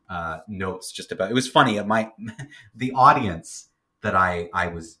notes just about. It was funny. The audience that I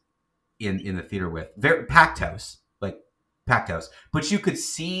was in the theater with, very packed house, but you could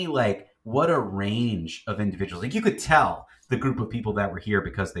see like what a range of individuals. Like, you could tell the group of people that were here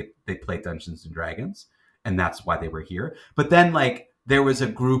because they played Dungeons and Dragons, and that's why they were here. But then, like, there was a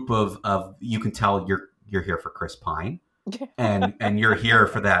group of you can tell you're here for Chris Pine, and you're here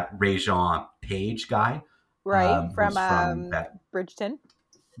for that Rajon Page guy, Right, who's from Bridgeton.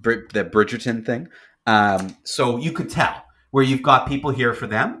 that Bridgerton thing. So you could tell where you've got people here for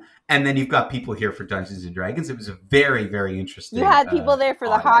them, and then you've got people here for Dungeons and Dragons. It was a very, very interesting. You had people there for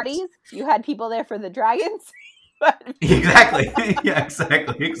audience. the hotties. You had people there for the dragons. Exactly. Yeah,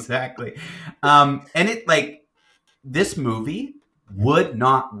 exactly. And it, like, this movie would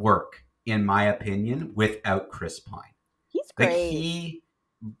not work, in my opinion, without Chris Pine. He's great.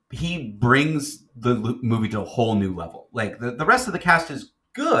 Like, he brings the movie to a whole new level. Like, the rest of the cast is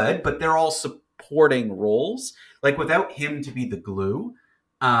good, but they're all supporting roles. Like, without him to be the glue,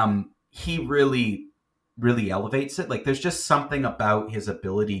 he really, really elevates it. Like, there's just something about his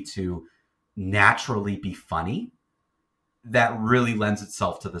ability to naturally be funny that really lends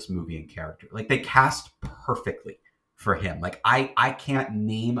itself to this movie and character. Like, they cast perfectly for him. Like, I can't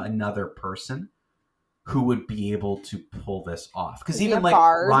name another person who would be able to pull this off. Because even like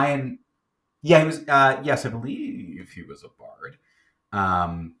bard? Ryan, yeah, he was. Yes, I believe he was a bard.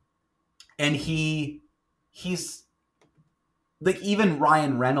 And he's like, even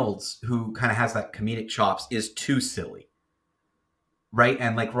Ryan Reynolds, who kind of has that comedic chops, is too silly, right?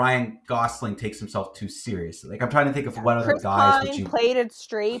 And like, Ryan Gosling takes himself too seriously. Like, I'm trying to think of what other Chris guys Pine played it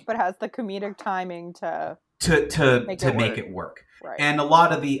straight, but has the comedic timing to make it work. Right. And a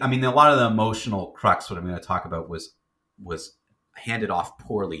lot of the emotional crux, what I'm going to talk about, was handed off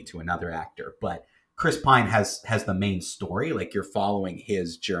poorly to another actor. But Chris Pine has the main story. Like, you're following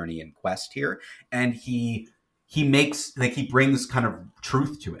his journey and quest here, and he makes, like, he brings kind of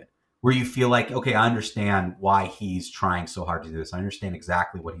truth to it, where you feel like, okay, I understand why he's trying so hard to do this. I understand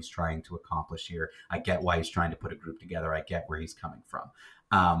exactly what he's trying to accomplish here. I get why he's trying to put a group together. I get where he's coming from.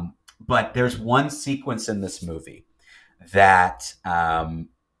 But there's one sequence in this movie that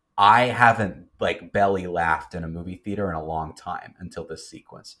I haven't, like, belly laughed in a movie theater in a long time until this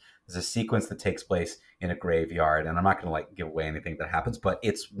sequence. There's a sequence that takes place in a graveyard, and I'm not going to, like, give away anything that happens, but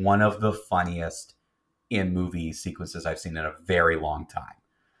it's one of the funniest in movie sequences I've seen in a very long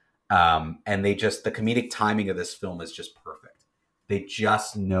time. And the comedic timing of this film is just perfect. They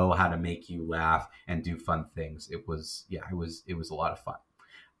just know how to make you laugh and do fun things. It was a lot of fun.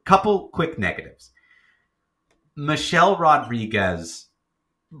 Couple quick negatives. Michelle Rodriguez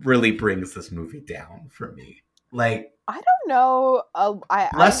really brings this movie down for me. Like, I don't know.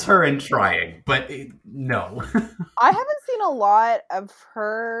 Bless her in trying, but no. I haven't seen a lot of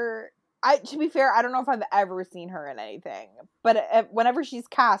her. To be fair, I don't know if I've ever seen her in anything. But whenever she's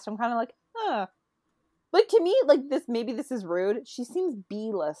cast, I'm kind of like, huh. Like, to me, like, maybe this is rude. She seems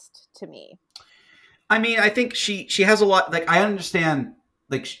B-list to me. I mean, I think she has a lot. Like, I understand,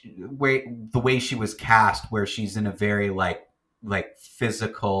 like, the way she was cast, where she's in a very like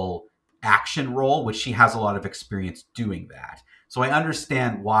physical action role, which she has a lot of experience doing that. So I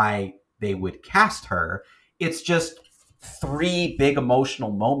understand why they would cast her. It's just 3 big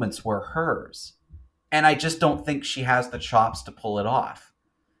emotional moments were hers, and I just don't think she has the chops to pull it off.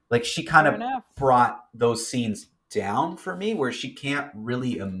 Like, she kind of brought those scenes down for me, where she can't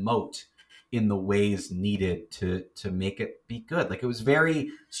really emote in the ways needed to make it be good. Like, it was very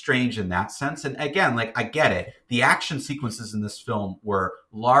strange in that sense. And again, like, I get it. The action sequences in this film were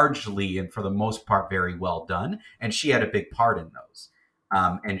largely, and for the most part, very well done. And she had a big part in those.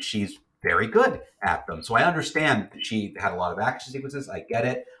 And she's very good at them. So I understand that she had a lot of action sequences. I get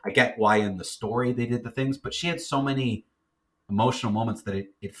it. I get why in the story they did the things, but she had so many emotional moments that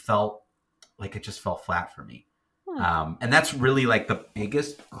it felt like it just fell flat for me. And that's really, like, the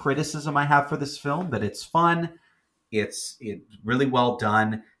biggest criticism I have for this film, that it's fun. It's really well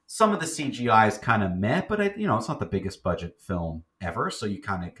done. Some of the CGI is kind of meh, but it's not the biggest budget film ever, so you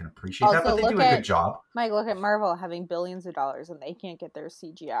kind of can appreciate that. But they do a good job. Mike, look at Marvel having billions of dollars, and they can't get their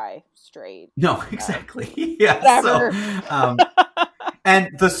CGI straight. No, exactly. Yeah. So, and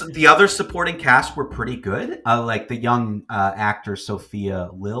the other supporting cast were pretty good. Like, the young actor Sophia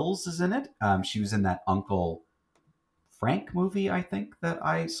Lills is in it. She was in that Uncle Frank movie, I think, that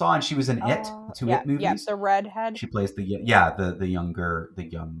I saw, and she was in It, the two Yeah, It yeah, movies. the redhead. She plays the young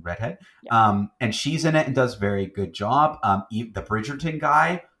redhead, Yeah. and she's in it and does very good job. The Bridgerton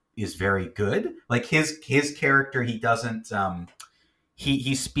guy is very good. Like his character, he doesn't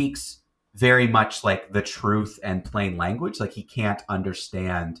he speaks very much like the truth and plain language. Like he can't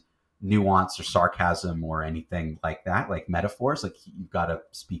understand nuance or sarcasm or anything like that, like metaphors. Like you've got to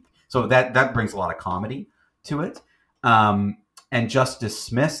speak. So that brings a lot of comedy to it. Um, and Justice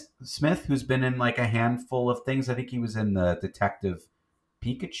Smith, who's been in like a handful of things. I think he was in the Detective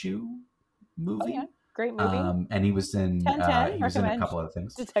Pikachu Oh yeah, movie. great movie. And he was in 10/10. a Recommend couple other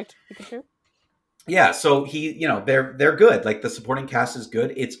things. Detective Pikachu. Yeah, so they're good. Like the supporting cast is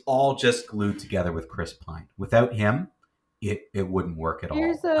good. It's all just glued together with Chris Pine. Without him, it wouldn't work at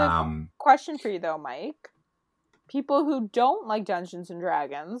Here's all. a question for you though, Mike. People who don't like Dungeons and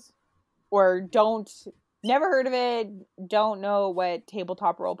Dragons or never heard of it, don't know what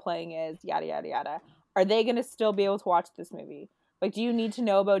tabletop role playing is, yada yada yada. Are they going to still be able to watch this movie? Like, do you need to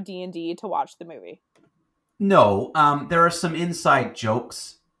know about D&D to watch the movie? No, there are some inside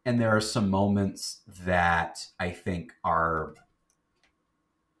jokes, and there are some moments that I think are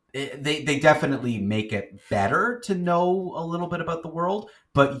they definitely make it better to know a little bit about the world,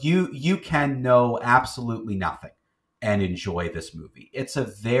 but you can know absolutely nothing and enjoy this movie. It's a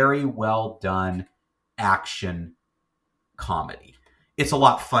very well done action comedy. It's a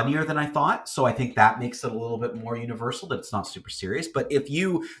lot funnier than I thought, so I think that makes it a little bit more universal, that it's not super serious. But if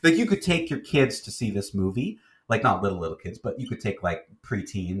you like, you could take your kids to see this movie, like not little kids, but you could take like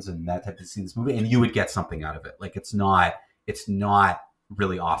preteens and that type to see this movie, and you would get something out of it. Like it's not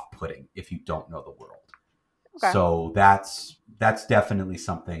really off-putting if you don't know the world. Okay. So that's definitely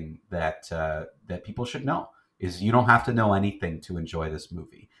something that that people should know, is you don't have to know anything to enjoy this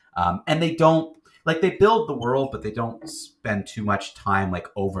movie. And they don't, like, they build the world, but they don't spend too much time like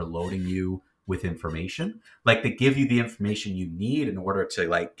overloading you with information. Like they give you the information you need in order to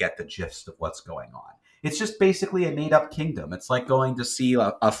like get the gist of what's going on. It's just basically a made up kingdom. It's like going to see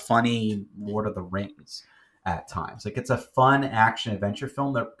a funny Lord of the Rings at times. Like it's a fun action adventure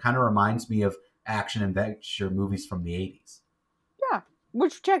film that kind of reminds me of action adventure movies from the 80s. Yeah,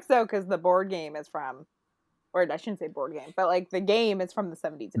 which checks out because the board game is from, or I shouldn't say board game, but like the game is from the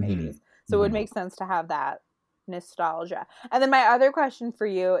 70s and 80s. So it would make sense to have that nostalgia. And then my other question for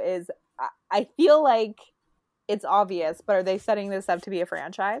you is, I feel like it's obvious, but are they setting this up to be a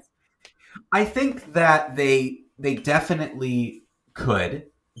franchise? I think that they definitely could.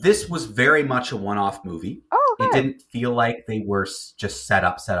 This was very much a one-off movie. Oh, It okay. didn't feel like they were just set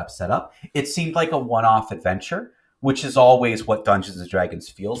up. It seemed like a one-off adventure, which is always what Dungeons and Dragons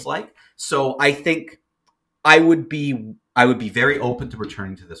feels like. So I think I would be very open to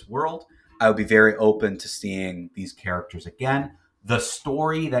returning to this world. I would be very open to seeing these characters again. The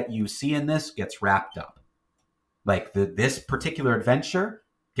story that you see in this gets wrapped up. Like this particular adventure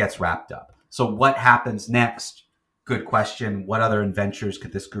gets wrapped up. So what happens next? Good question. What other adventures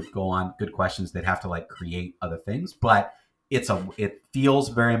could this group go on? Good questions. They'd have to like create other things, but it feels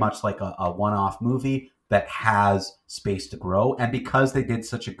very much like a one-off movie that has space to grow. And because they did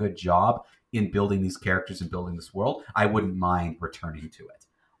such a good job in building these characters and building this world, I wouldn't mind returning to it.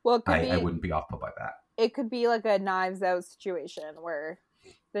 Well, it could I be wouldn't be off put by that. it could be like a Knives Out situation where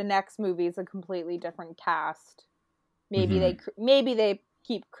the next movie is a completely different cast. Maybe they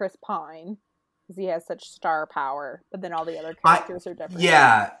keep Chris Pine because he has such star power, but then all the other characters are different.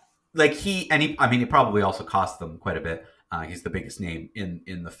 Yeah, like I mean, he probably also cost them quite a bit. He's the biggest name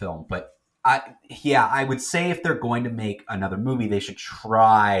in the film, but I would say if they're going to make another movie, they should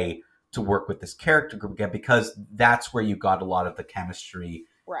try to work with this character group again, because that's where you got a lot of the chemistry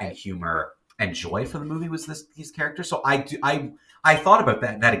and humor and joy for the movie, was these characters. So I thought about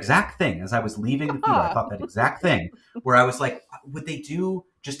that exact thing as I was leaving the theater. I thought that exact thing, where I was like, would they do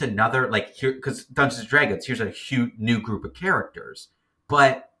just another, like, here, because Dungeons and Dragons, here's a huge new group of characters,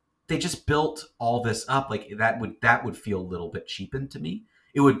 but they just built all this up. Like that would feel a little bit cheapened to me.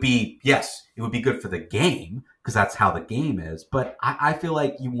 It would be good for the game, because that's how the game is. But I feel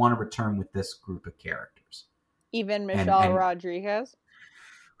like you want to return with this group of characters. Even Michelle Rodriguez?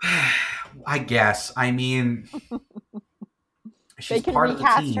 I guess. I mean, she's they can part of the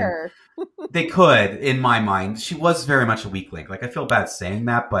team. Her. They could, in my mind. She was very much a weak link. Like, I feel bad saying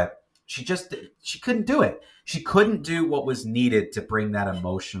that, but she couldn't do it. She couldn't do what was needed to bring that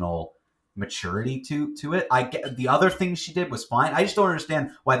emotional maturity to it. I get the other things she did was fine. I just don't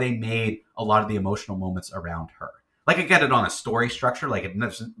understand why they made a lot of the emotional moments around her. Like, I get it on a story structure. Like,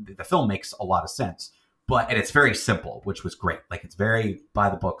 the film makes a lot of sense, and it's very simple, which was great. Like, it's very by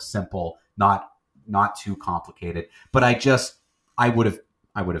the book, simple, not not too complicated. But I would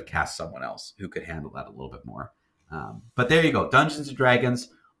have cast someone else who could handle that a little bit more. But there you go, Dungeons and Dragons,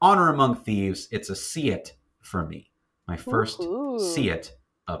 Honor Among Thieves. It's a see it for me. My first see it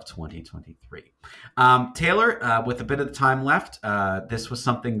of 2023. Taylor, with a bit of time left, this was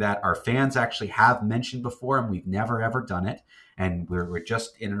something that our fans actually have mentioned before, and we've never ever done it. And we're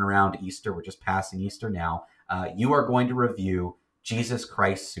just in and around Easter. We're just passing Easter now. You are going to review Jesus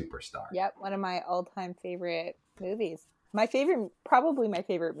Christ Superstar. Yep, one of my all-time favorite movies. Probably my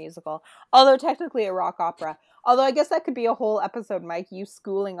favorite musical. Although technically a rock opera. Although I guess that could be a whole episode, Mike, you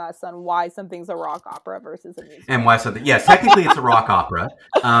schooling us on why something's a rock opera versus a musical. And why something? Yes, technically it's a rock opera,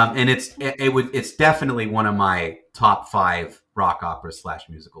 and it's definitely one of my top 5 rock operas /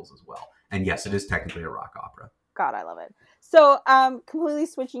 musicals as well. And yes, it is technically a rock opera. God, I love it. So, completely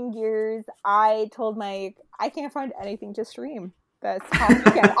switching gears, I told Mike I can't find anything to stream this past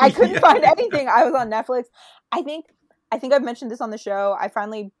weekend. I couldn't find anything. I was on Netflix. I think I've mentioned this on the show. I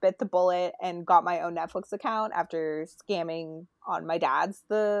finally bit the bullet and got my own Netflix account after scamming on my dad's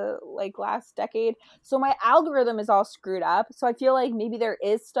the last decade. So my algorithm is all screwed up. So I feel like maybe there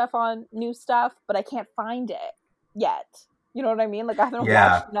is new stuff, but I can't find it yet. You know what I mean? I haven't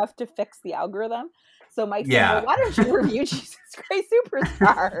watched enough to fix the algorithm. So Mike said, well, why don't you review Jesus Christ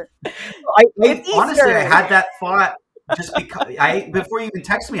Superstar? Honestly, I had that thought just because before you even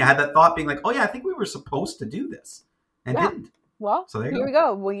texted me, I had that thought being like, oh yeah, I think we were supposed to do this. And didn't. Well, so here we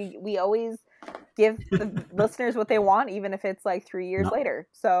go. We always give the listeners what they want, even if it's 3 years later.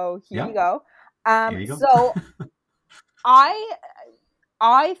 So here you go. Here you go. So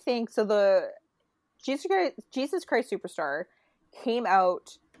I think so. The Jesus Christ Superstar came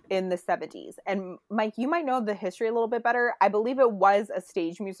out in the 70s, and Mike, you might know the history a little bit better. I believe it was a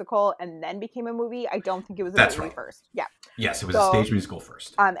stage musical and then became a movie. I don't think it was a movie first. Yeah. Yes, it was a stage musical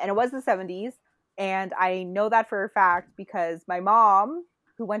first. And it was the 70s. And I know that for a fact because my mom,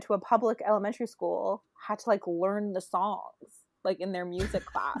 who went to a public elementary school, had to learn the songs in their music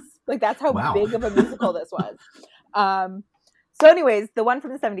class. Like, that's how big of a musical this was. So anyways, the one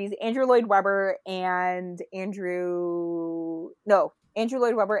from the 70s, Andrew Lloyd Webber and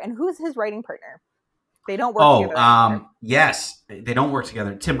who's his writing partner? They don't work together. Yes, they don't work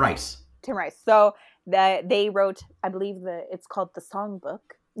together. Tim Rice. So they wrote, I believe it's called The Songbook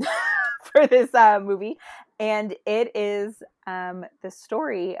for this movie. And it is the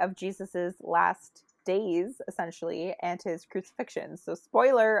story of Jesus's last days, essentially, and his crucifixion. So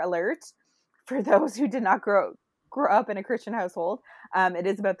spoiler alert for those who did not grow up in a Christian household. It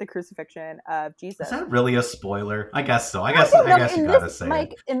is about the crucifixion of Jesus. Is that really a spoiler? I guess so. I guess you gotta say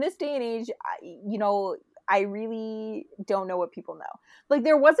Mike, in this day and age, I really don't know what people know. Like,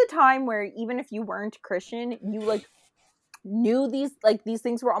 there was a time where even if you weren't Christian, you knew these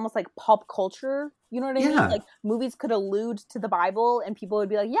things were almost like pop culture. You know what I mean? Like, movies could allude to the Bible and people would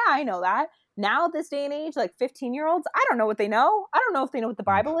be like, yeah, I know that. Now, this day and age, 15-year-olds, I don't know what they know. I don't know if they know what the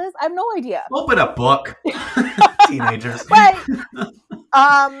Bible is. I have no idea. Open a book. Teenagers. But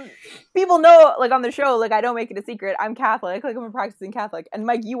people know, on the show, I don't make it a secret. I'm Catholic. I'm a practicing Catholic. And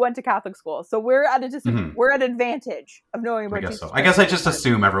Mike, you went to Catholic school. So we're at we're at advantage of knowing about Jesus. I guess I just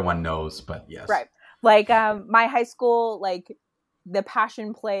assume everyone knows, but yes. Right. My high school, the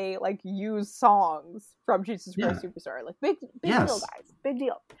Passion Play, use songs from Jesus Christ Superstar. Big deal, guys. Big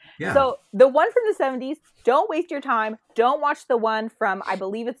deal. Yeah. So the one from the 70s, don't waste your time. Don't watch the one from, I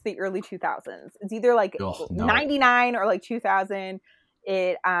believe it's the early 2000s. It's either 99 or 2000.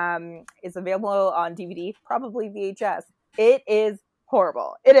 It is available on DVD, probably VHS. It is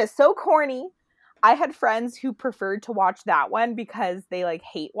horrible. It is so corny. I had friends who preferred to watch that one because they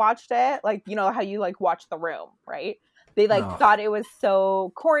hate watched it. You know how you watch The Room, right? They thought it was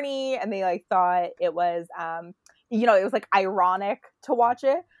so corny, and they thought it was it was ironic to watch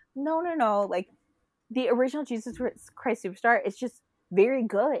it. No. The original Jesus Christ Superstar is just very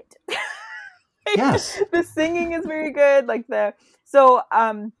good. Yes. The singing is very good.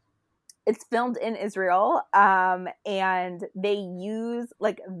 It's filmed in Israel, and they use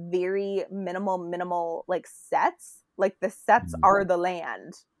very minimal sets. The sets are the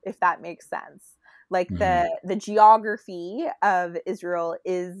land, if that makes sense. The geography of Israel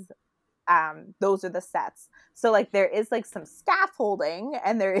is those are the sets. So there is some scaffolding,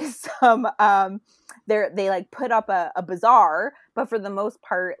 and there is some they put up a bazaar, but for the most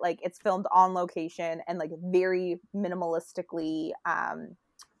part it's filmed on location and very minimalistically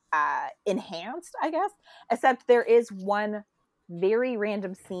enhanced, I guess. Except there is one very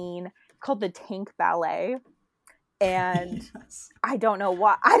random scene called the Tank Ballet. And I don't know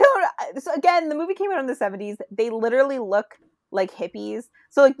why. So again, the movie came out in the 70s. They literally look like hippies.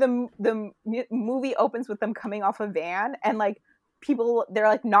 So like the movie opens with them coming off a van, and like people, they're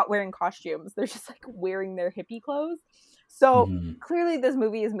like not wearing costumes, they're just like wearing their hippie clothes. So Mm-hmm. clearly this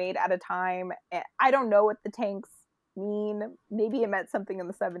movie is made at a time, I don't know what the tanks mean. Maybe it meant something in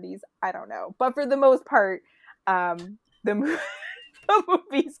the 70s, I don't know, but for the most part, the the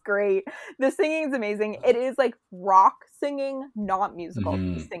movie's great. The singing is amazing. It is like rock singing, not musical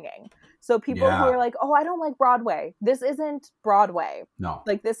Mm-hmm. singing. So people who Yeah. are like, oh, I don't like Broadway, this isn't Broadway. No.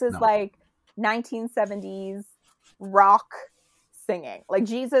 Like this is No. like 1970s rock singing. Like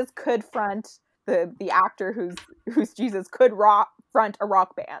Jesus could front, the actor who's Jesus could front a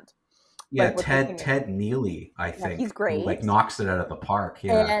rock band. Yeah, Like with the Ted singing. Neely, I Yeah, he's think, who great. like knocks it out of the park.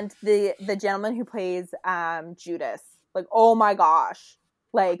 Yeah. And the gentleman who plays Judas, like, oh my gosh,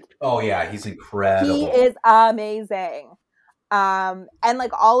 like Oh yeah, he's he incredible. is amazing. And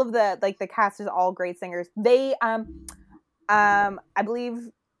like all of the cast is all great singers. They I believe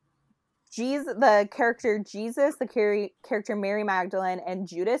the character Jesus, the character Mary Magdalene, and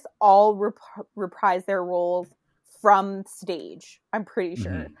Judas all reprise their roles from stage. I'm pretty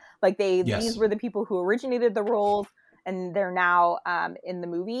sure. Mm-hmm. Like these Yes. were the people who originated the roles, and they're now in the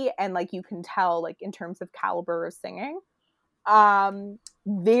movie. And like you can tell, like in terms of caliber of singing,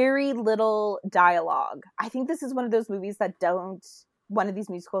 very little dialogue. I think this is one of those movies that one of these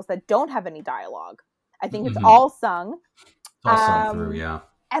musicals that don't have any dialogue. I think it's Mm-hmm. all sung. It's all sung through. Yeah.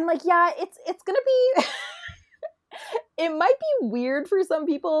 And like, yeah, it's gonna be it might be weird for some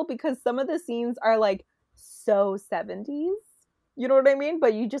people because some of the scenes are like so 70s. You know what I mean?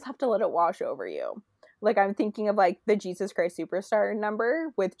 But you just have to let it wash over you. Like I'm thinking of like the Jesus Christ Superstar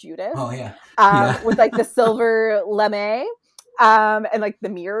number with Judas. Oh yeah. Yeah. With like the silver lame, and like the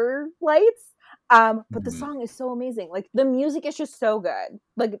mirror lights. But the song is so amazing. Like the music is just so good.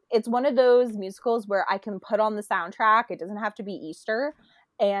 Like it's one of those musicals where I can put on the soundtrack. It doesn't have to be Easter.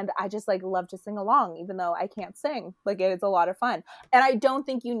 And I just like love to sing along, even though I can't sing. Like it's a lot of fun. And I don't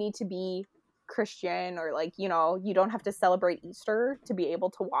think you need to be Christian or like, you know, you don't have to celebrate Easter to be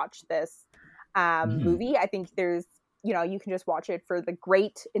able to watch this movie. I think there's, you know, you can just watch it for the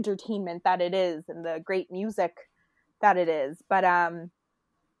great entertainment that it is and the great music that it is. But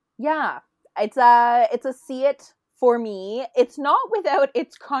yeah, it's a see it for me. It's not without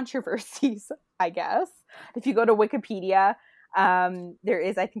its controversies, I guess. If you go to Wikipedia, there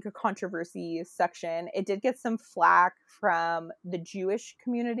is, I think, a controversy section. It did get some flack from the Jewish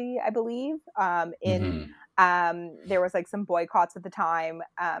community, I believe. There was like some boycotts at the time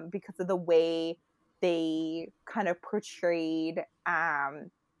because of the way they kind of portrayed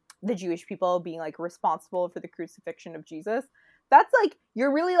the Jewish people being like responsible for the crucifixion of Jesus. That's like,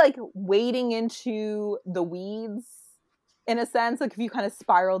 you're really like wading into the weeds in a sense. Like if you kind of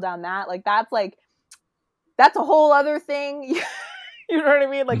spiral down that, like that's a whole other thing. You know what I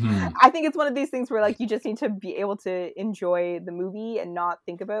mean? Like I think it's one of these things where like you just need to be able to enjoy the movie and not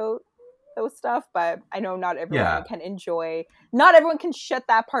think about those stuff. But I know not everyone can shut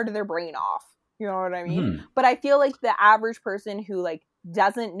that part of their brain off. You know what I mean? But I feel like the average person who like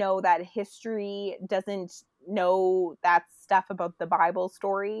doesn't know that history, doesn't know that stuff about the Bible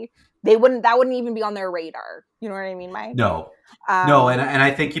story, that wouldn't even be on their radar. You know what I mean, Mike? No, and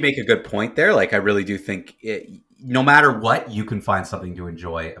I think you make a good point there. Like I really do think no matter what, you can find something to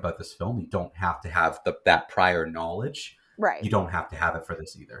enjoy about this film. You don't have to have that prior knowledge. Right. You don't have to have it for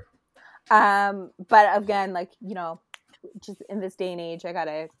this either. But again, like, you know, just in this day and age, I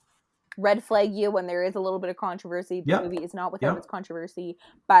gotta red flag you when there is a little bit of controversy. This movie is not without its controversy.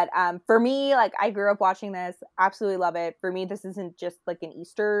 But for me, like I grew up watching this, absolutely love it. For me, this isn't just like an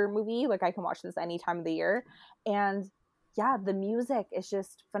Easter movie. Like I can watch this any time of the year. And yeah, the music is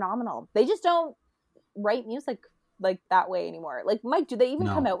just phenomenal. They just don't write music like that way anymore. Like Mike, do they even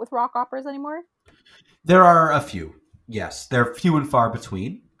come out with rock operas anymore? There are a few. Yes, they're few and far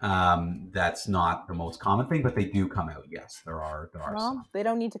between. That's not the most common thing, but they do come out. Yes, there are some. They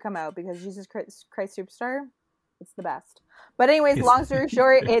don't need to come out because Jesus Christ Superstar, it's the best. But anyways, long story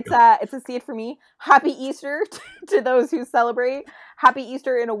short, it's a see it for me. Happy Easter to those who celebrate. Happy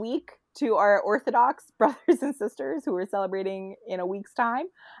Easter in a week to our Orthodox brothers and sisters who are celebrating in a week's time.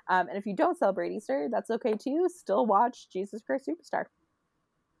 And if you don't celebrate Easter, that's okay too. Still watch Jesus Christ Superstar.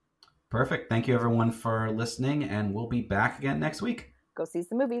 Perfect. Thank you everyone for listening, and we'll be back again next week. Go see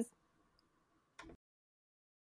some movies.